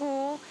means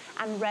cool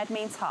and red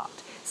means hot.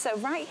 So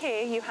right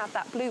here, you have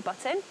that blue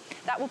button.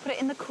 That will put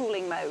it in the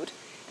cooling mode.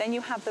 Then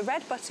you have the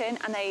red button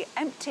and an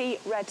empty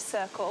red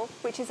circle,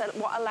 which is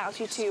what allows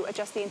you to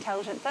adjust the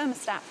intelligent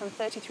thermostat from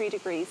 33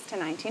 degrees to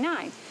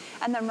 99.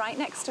 And then right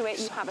next to it,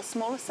 you have a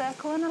smaller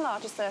circle and a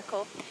larger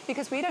circle,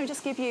 because we don't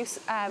just give you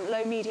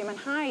low, medium, and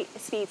high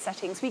speed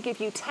settings. We give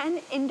you 10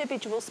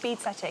 individual speed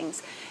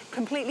settings,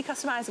 completely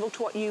customizable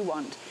to what you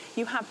want.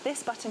 You have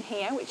this button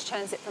here, which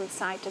turns it from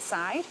side to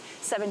side,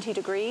 70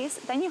 degrees.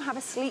 Then you have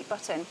a sleep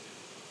button.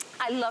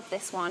 I love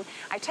this one.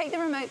 I take the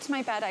remote to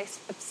my bed, I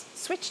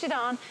switched it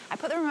on, I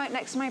put the remote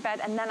next to my bed,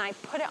 and then I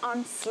put it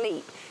on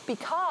sleep,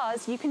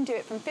 because you can do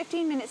it from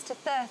 15 minutes to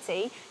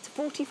 30 to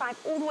 45,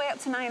 all the way up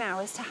to 9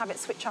 hours to have it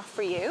switch off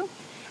for you.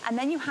 And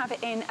then you have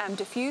it in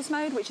diffuse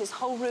mode, which is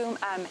whole room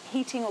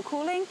heating or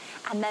cooling,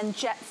 and then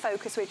jet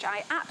focus, which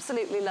I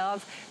absolutely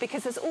love,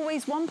 because there's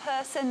always one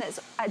person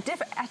that's at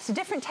a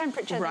different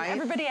temperature than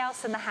everybody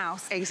else in the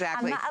house.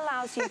 Exactly. And that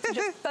allows you to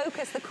just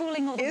focus the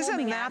cooling or the warming.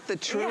 Isn't that the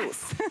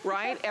truth,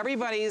 right?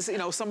 Everybody's, you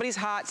know, somebody's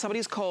hot,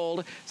 somebody's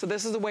cold, so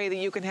this is the way that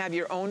you can have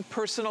your own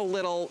personal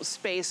little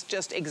space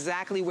just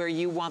exactly where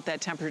you want that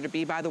temperature to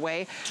be. By the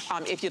way,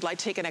 if you'd like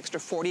to take an extra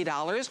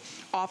 $40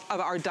 off of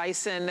our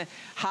Dyson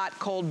hot,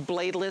 cold,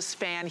 bladeless bladeless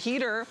fan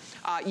heater,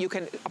 you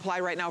can apply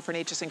right now for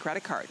an HSN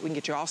credit card. We can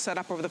get you all set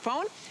up over the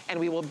phone, and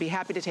we will be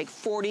happy to take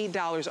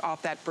 $40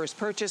 off that first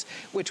purchase,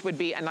 which would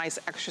be a nice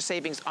extra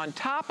savings on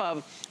top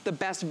of the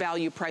best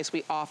value price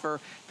we offer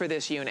for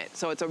this unit.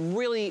 So it's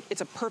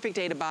a perfect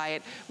day to buy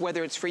it.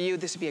 Whether it's for you,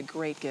 this would be a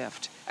great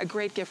gift. A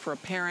great gift for a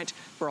parent,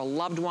 for a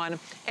loved one,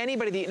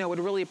 anybody that you know would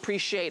really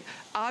appreciate,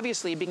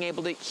 obviously, being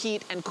able to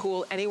heat and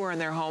cool anywhere in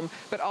their home,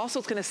 but also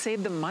it's gonna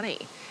save them money.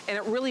 And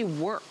it really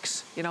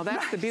works. You know,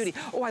 that's the beauty.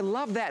 Oh, I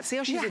love that. See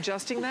how she's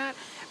adjusting that?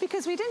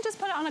 Because we didn't just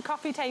put it on a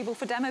coffee table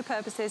for demo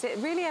purposes. It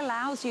really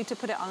allows you to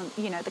put it on,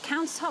 you know, the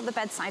countertop, the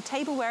bedside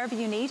table, wherever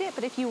you need it.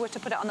 But if you were to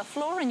put it on the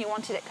floor and you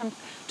wanted it to come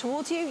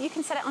towards you, you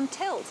can set it on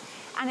tilt.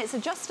 And it's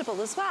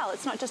adjustable as well.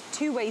 It's not just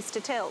two ways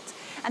to tilt.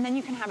 And then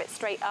you can have it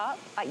straight up,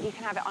 like you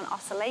can have it on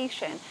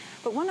oscillation.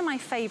 But one of my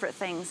favorite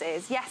things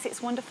is, yes,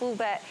 it's wonderful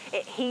that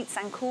it heats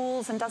and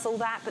cools and does all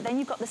that, but then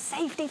you've got the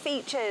safety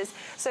features.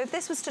 So if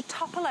this was to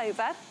topple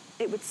over,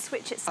 it would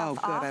switch itself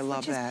off,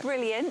 which is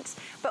brilliant.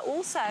 But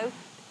also,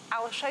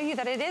 I will show you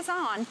that it is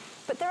on,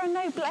 but there are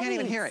no blades. Can't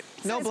even hear it.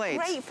 No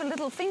blades. It's great for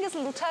little fingers,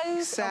 little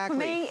toes. Exactly.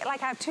 Or for me,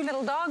 like I have two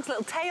little dogs,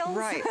 little tails.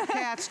 Right,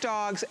 cats,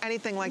 dogs,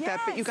 anything like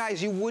that. But you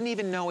guys, you wouldn't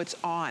even know it's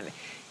on.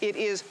 It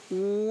is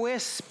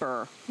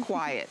whisper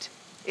quiet.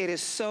 It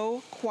is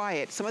so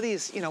quiet. Some of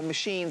these, you know,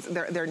 machines,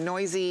 they're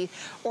noisy,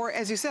 or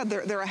as you said,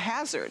 they're a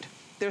hazard.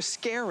 They're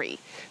scary.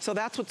 So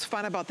that's what's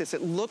fun about this.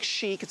 It looks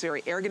chic. It's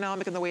very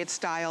ergonomic in the way it's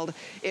styled.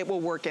 It will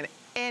work in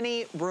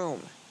any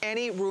room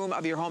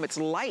of your home. It's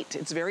light.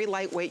 It's very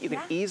lightweight. You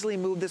can easily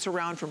move this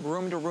around from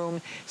room to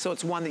room. So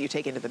it's one that you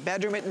take into the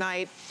bedroom at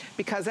night,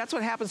 because that's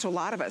what happens to a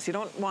lot of us. You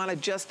don't want to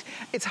just,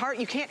 it's hard.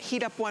 You can't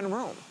heat up one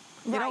room.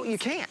 You know, you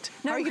can't.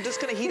 No. How are you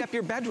just going to heat up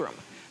your bedroom?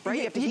 Right,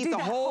 you have to heat the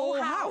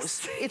whole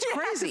house. It's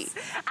crazy.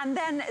 And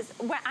then,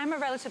 I'm a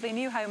relatively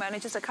new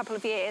homeowner, just a couple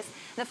of years.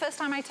 The first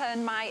time I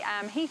turned my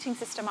heating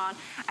system on,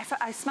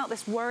 I smelled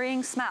this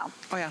worrying smell.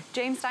 Oh yeah.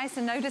 James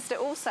Dyson noticed it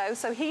also,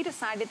 so he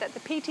decided that the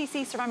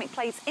PTC ceramic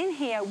plates in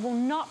here will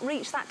not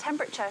reach that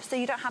temperature, so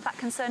you don't have that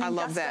concerning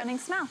dust burning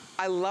smell.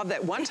 I love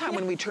that. One time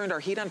when we turned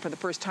our heat on for the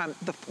first time,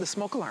 the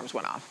smoke alarms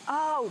went off.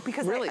 Oh,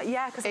 because really?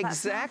 Because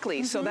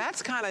exactly. So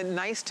that's kind of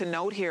nice to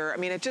note here. I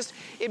mean,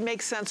 it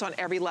makes sense on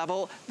every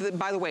level.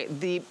 By the way,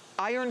 the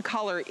iron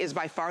color is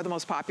by far the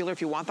most popular.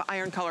 If you want the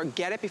iron color,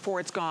 get it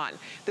before it's gone.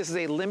 This is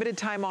a limited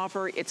time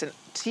offer. It's an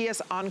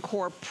TS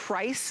Encore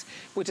price,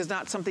 which is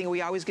not something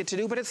we always get to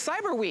do, but it's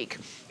Cyber Week.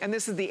 And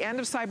this is the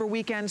end of Cyber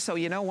Weekend, so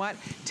you know what?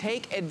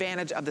 Take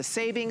advantage of the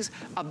savings,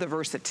 of the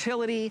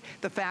versatility,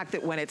 the fact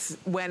that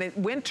when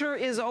winter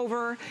is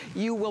over,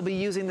 you will be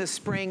using this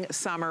spring,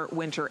 summer,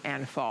 winter,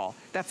 and fall.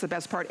 That's the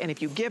best part. And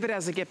if you give it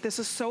as a gift, this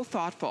is so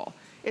thoughtful.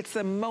 It's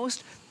the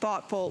most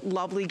thoughtful,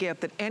 lovely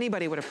gift that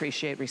anybody would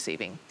appreciate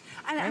receiving.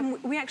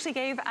 And we actually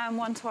gave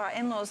one to our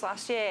in-laws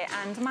last year,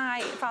 and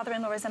my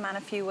father-in-law is a man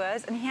of few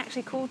words, and he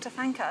actually called to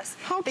thank us.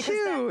 How because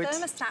cute. Their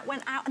thermostat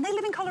went out, and they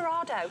live in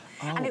Colorado,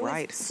 and it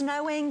was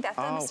snowing, their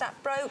thermostat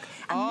broke,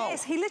 and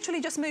he literally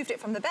just moved it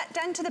from the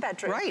den to the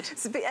bedroom. Right.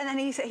 So, and then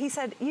he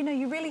said, you know,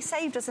 you really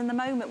saved us in the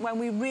moment when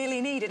we really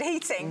needed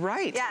heating.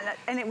 Right. Yeah,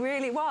 and it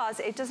really was.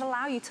 It does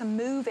allow you to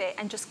move it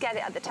and just get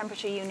it at the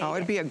temperature you need. Oh,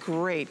 it'd be a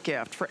great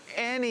gift for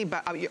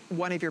anybody,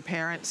 one of your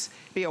parents.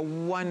 Be a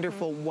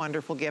wonderful,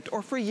 wonderful gift.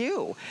 Or for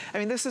you. I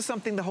mean, this is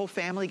something the whole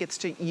family gets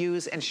to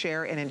use and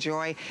share and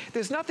enjoy.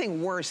 There's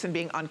nothing worse than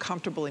being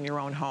uncomfortable in your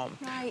own home,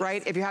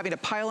 right? If you're having to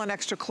pile on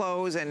extra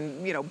clothes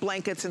and, you know,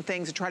 blankets and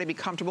things to try to be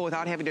comfortable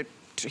without having to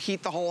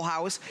heat the whole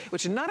house,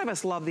 which none of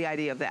us love the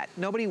idea of that.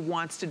 Nobody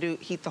wants to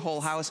heat the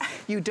whole house.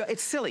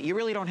 It's silly. You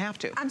really don't have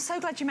to. I'm so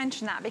glad you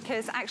mentioned that,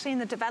 because actually in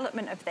the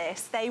development of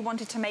this, they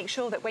wanted to make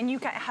sure that when you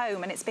get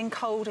home and it's been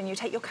cold and you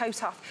take your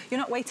coat off, you're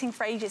not waiting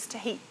for ages to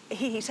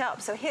heat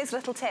up. So here's a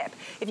little tip.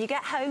 If you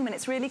get home and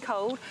it's really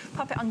cold,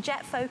 pop it on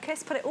jet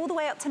focus, put it all the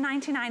way up to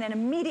 99 and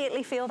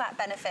immediately feel that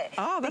benefit.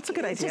 Oh, that's a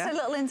good idea. It's just a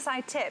little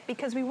inside tip,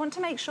 because we want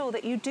to make sure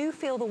that you do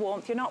feel the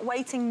warmth. You're not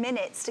waiting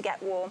minutes to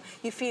get warm.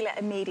 You feel it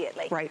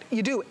immediately. Right,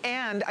 you do.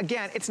 And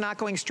again, it's not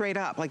going straight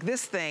up. Like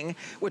this thing,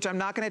 which I'm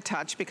not going to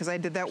touch because I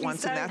did that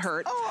once and that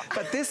hurt. Oh.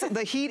 But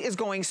the heat is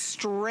going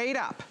straight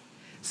up.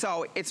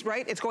 So it's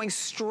going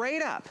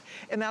straight up.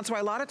 And that's why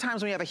a lot of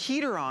times when you have a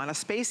heater on, a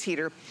space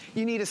heater,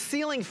 you need a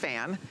ceiling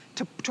fan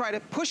to try to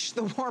push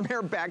the warm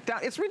air back down.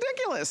 It's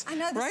ridiculous. I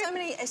know, there's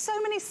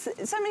so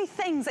many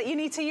things that you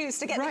need to use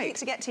to get the heat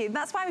to get to you.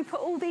 That's why we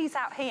put all these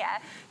out here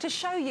to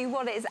show you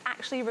what it is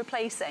actually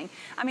replacing.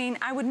 I mean,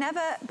 I would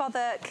never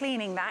bother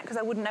cleaning that because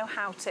I wouldn't know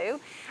how to.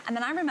 And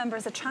then I remember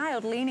as a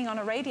child leaning on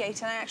a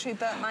radiator and I actually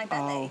burnt my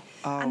belly.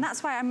 And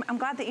that's why I'm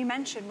glad that you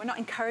mentioned we're not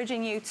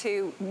encouraging you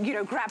to, you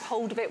know, grab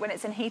hold of it when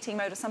it's in heating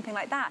mode or something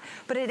like that.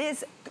 But it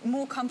is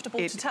more comfortable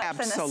to touch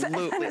than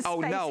a space oh,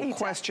 no heater.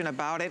 question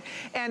about it.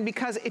 And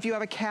because if you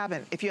have a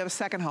cabin, if you have a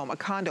second home, a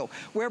condo,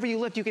 wherever you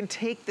live, you can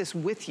take this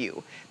with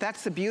you.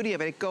 That's the beauty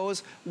of it. It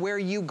goes where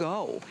you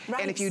go.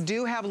 Right. And if you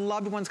do have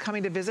loved ones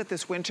coming to visit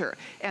this winter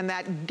and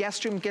that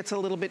guest room gets a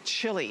little bit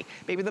chilly,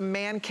 maybe the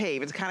man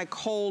cave, it's kind of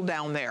cold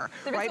down there.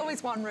 There is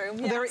always one room,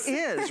 yes. There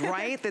is,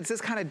 right? That's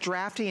just kind of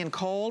drafty and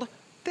cold.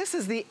 This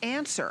is the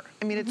answer.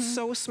 I mean, it's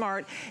so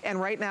smart.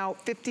 And right now,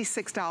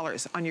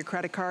 $56 on your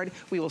credit card.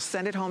 We will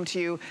send it home to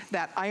you.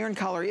 That iron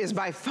color is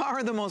by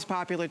far the most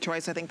popular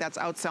choice. I think that's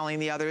outselling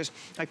the others,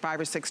 like 5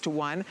 or 6 to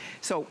 1.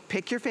 So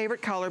pick your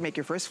favorite color, make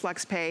your first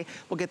flex pay.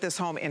 We'll get this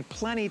home in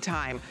plenty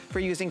time for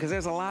using, because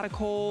there's a lot of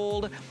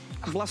cold,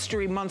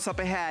 blustery months up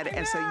ahead.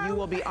 And so you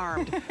will be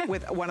armed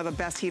with one of the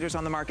best heaters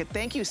on the market.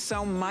 Thank you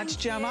so much,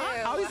 Gemma.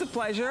 Always a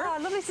pleasure. Oh,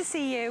 lovely to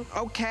see you.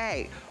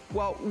 Okay.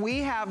 Well,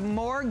 we have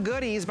more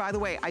goodies. By the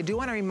way, I do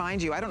want to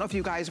remind you, I don't know if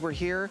you guys were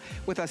here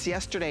with us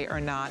yesterday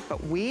or not,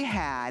 but we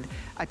had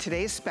a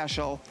today's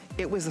special.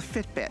 It was a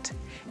Fitbit,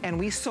 and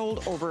we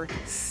sold over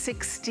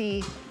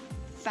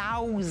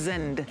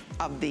 60,000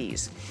 of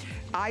these.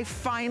 I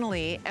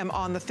finally am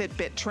on the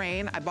Fitbit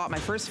train. I bought my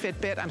first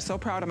Fitbit. I'm so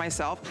proud of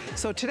myself.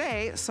 So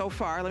today, so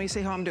far, let me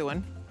see how I'm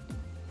doing.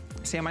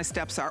 See how my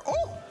steps are.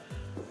 Oh,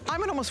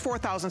 I'm at almost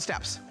 4,000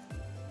 steps.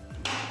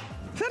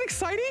 Is that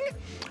exciting?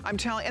 I'm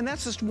telling, and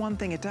that's just one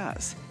thing it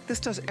does. This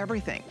does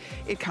everything.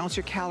 It counts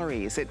your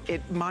calories.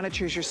 It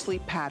monitors your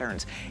sleep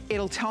patterns.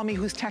 It'll tell me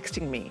who's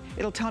texting me.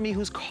 It'll tell me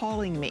who's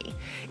calling me.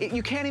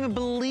 You can't even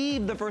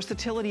believe the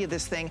versatility of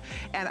this thing.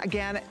 And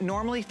again,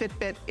 normally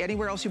Fitbit,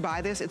 anywhere else you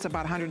buy this, it's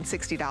about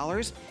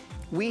 $160.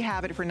 We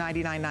have it for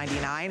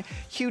 $99.99.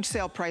 Huge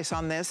sale price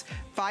on this.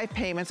 5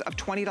 payments of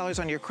 $20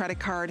 on your credit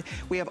card.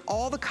 We have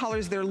all the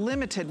colors. They're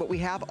limited, but we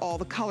have all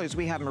the colors.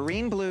 We have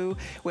marine blue.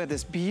 We have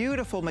this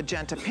beautiful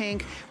magenta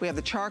pink. We have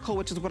the charcoal,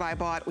 which is what I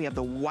bought. We have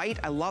the white.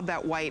 I love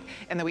that white.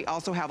 And then we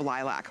also have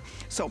lilac.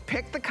 So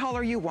pick the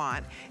color you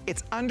want.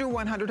 It's under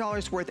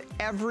 $100 worth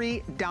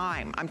every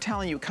dime. I'm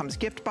telling you, it comes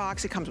gift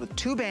box. It comes with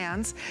 2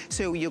 bands.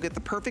 So you'll get the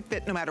perfect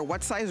fit no matter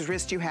what size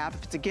wrist you have.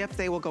 If it's a gift,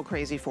 they will go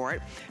crazy for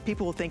it.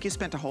 People will think you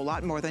spent a whole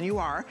lot more than you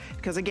are,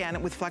 because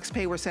again, with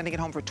FlexPay, we're sending it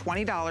home for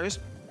 $20.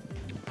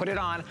 Put it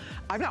on.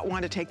 I've not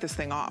wanted to take this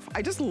thing off.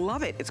 I just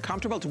love it. It's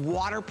comfortable. It's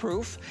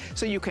waterproof,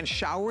 so you can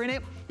shower in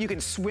it. You can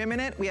swim in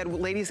it. We had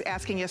ladies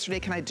asking yesterday,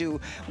 can I do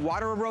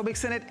water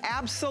aerobics in it?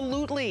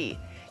 Absolutely.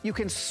 You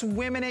can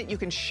swim in it. You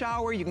can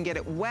shower. You can get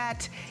it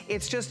wet.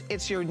 It's just,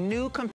 it's your new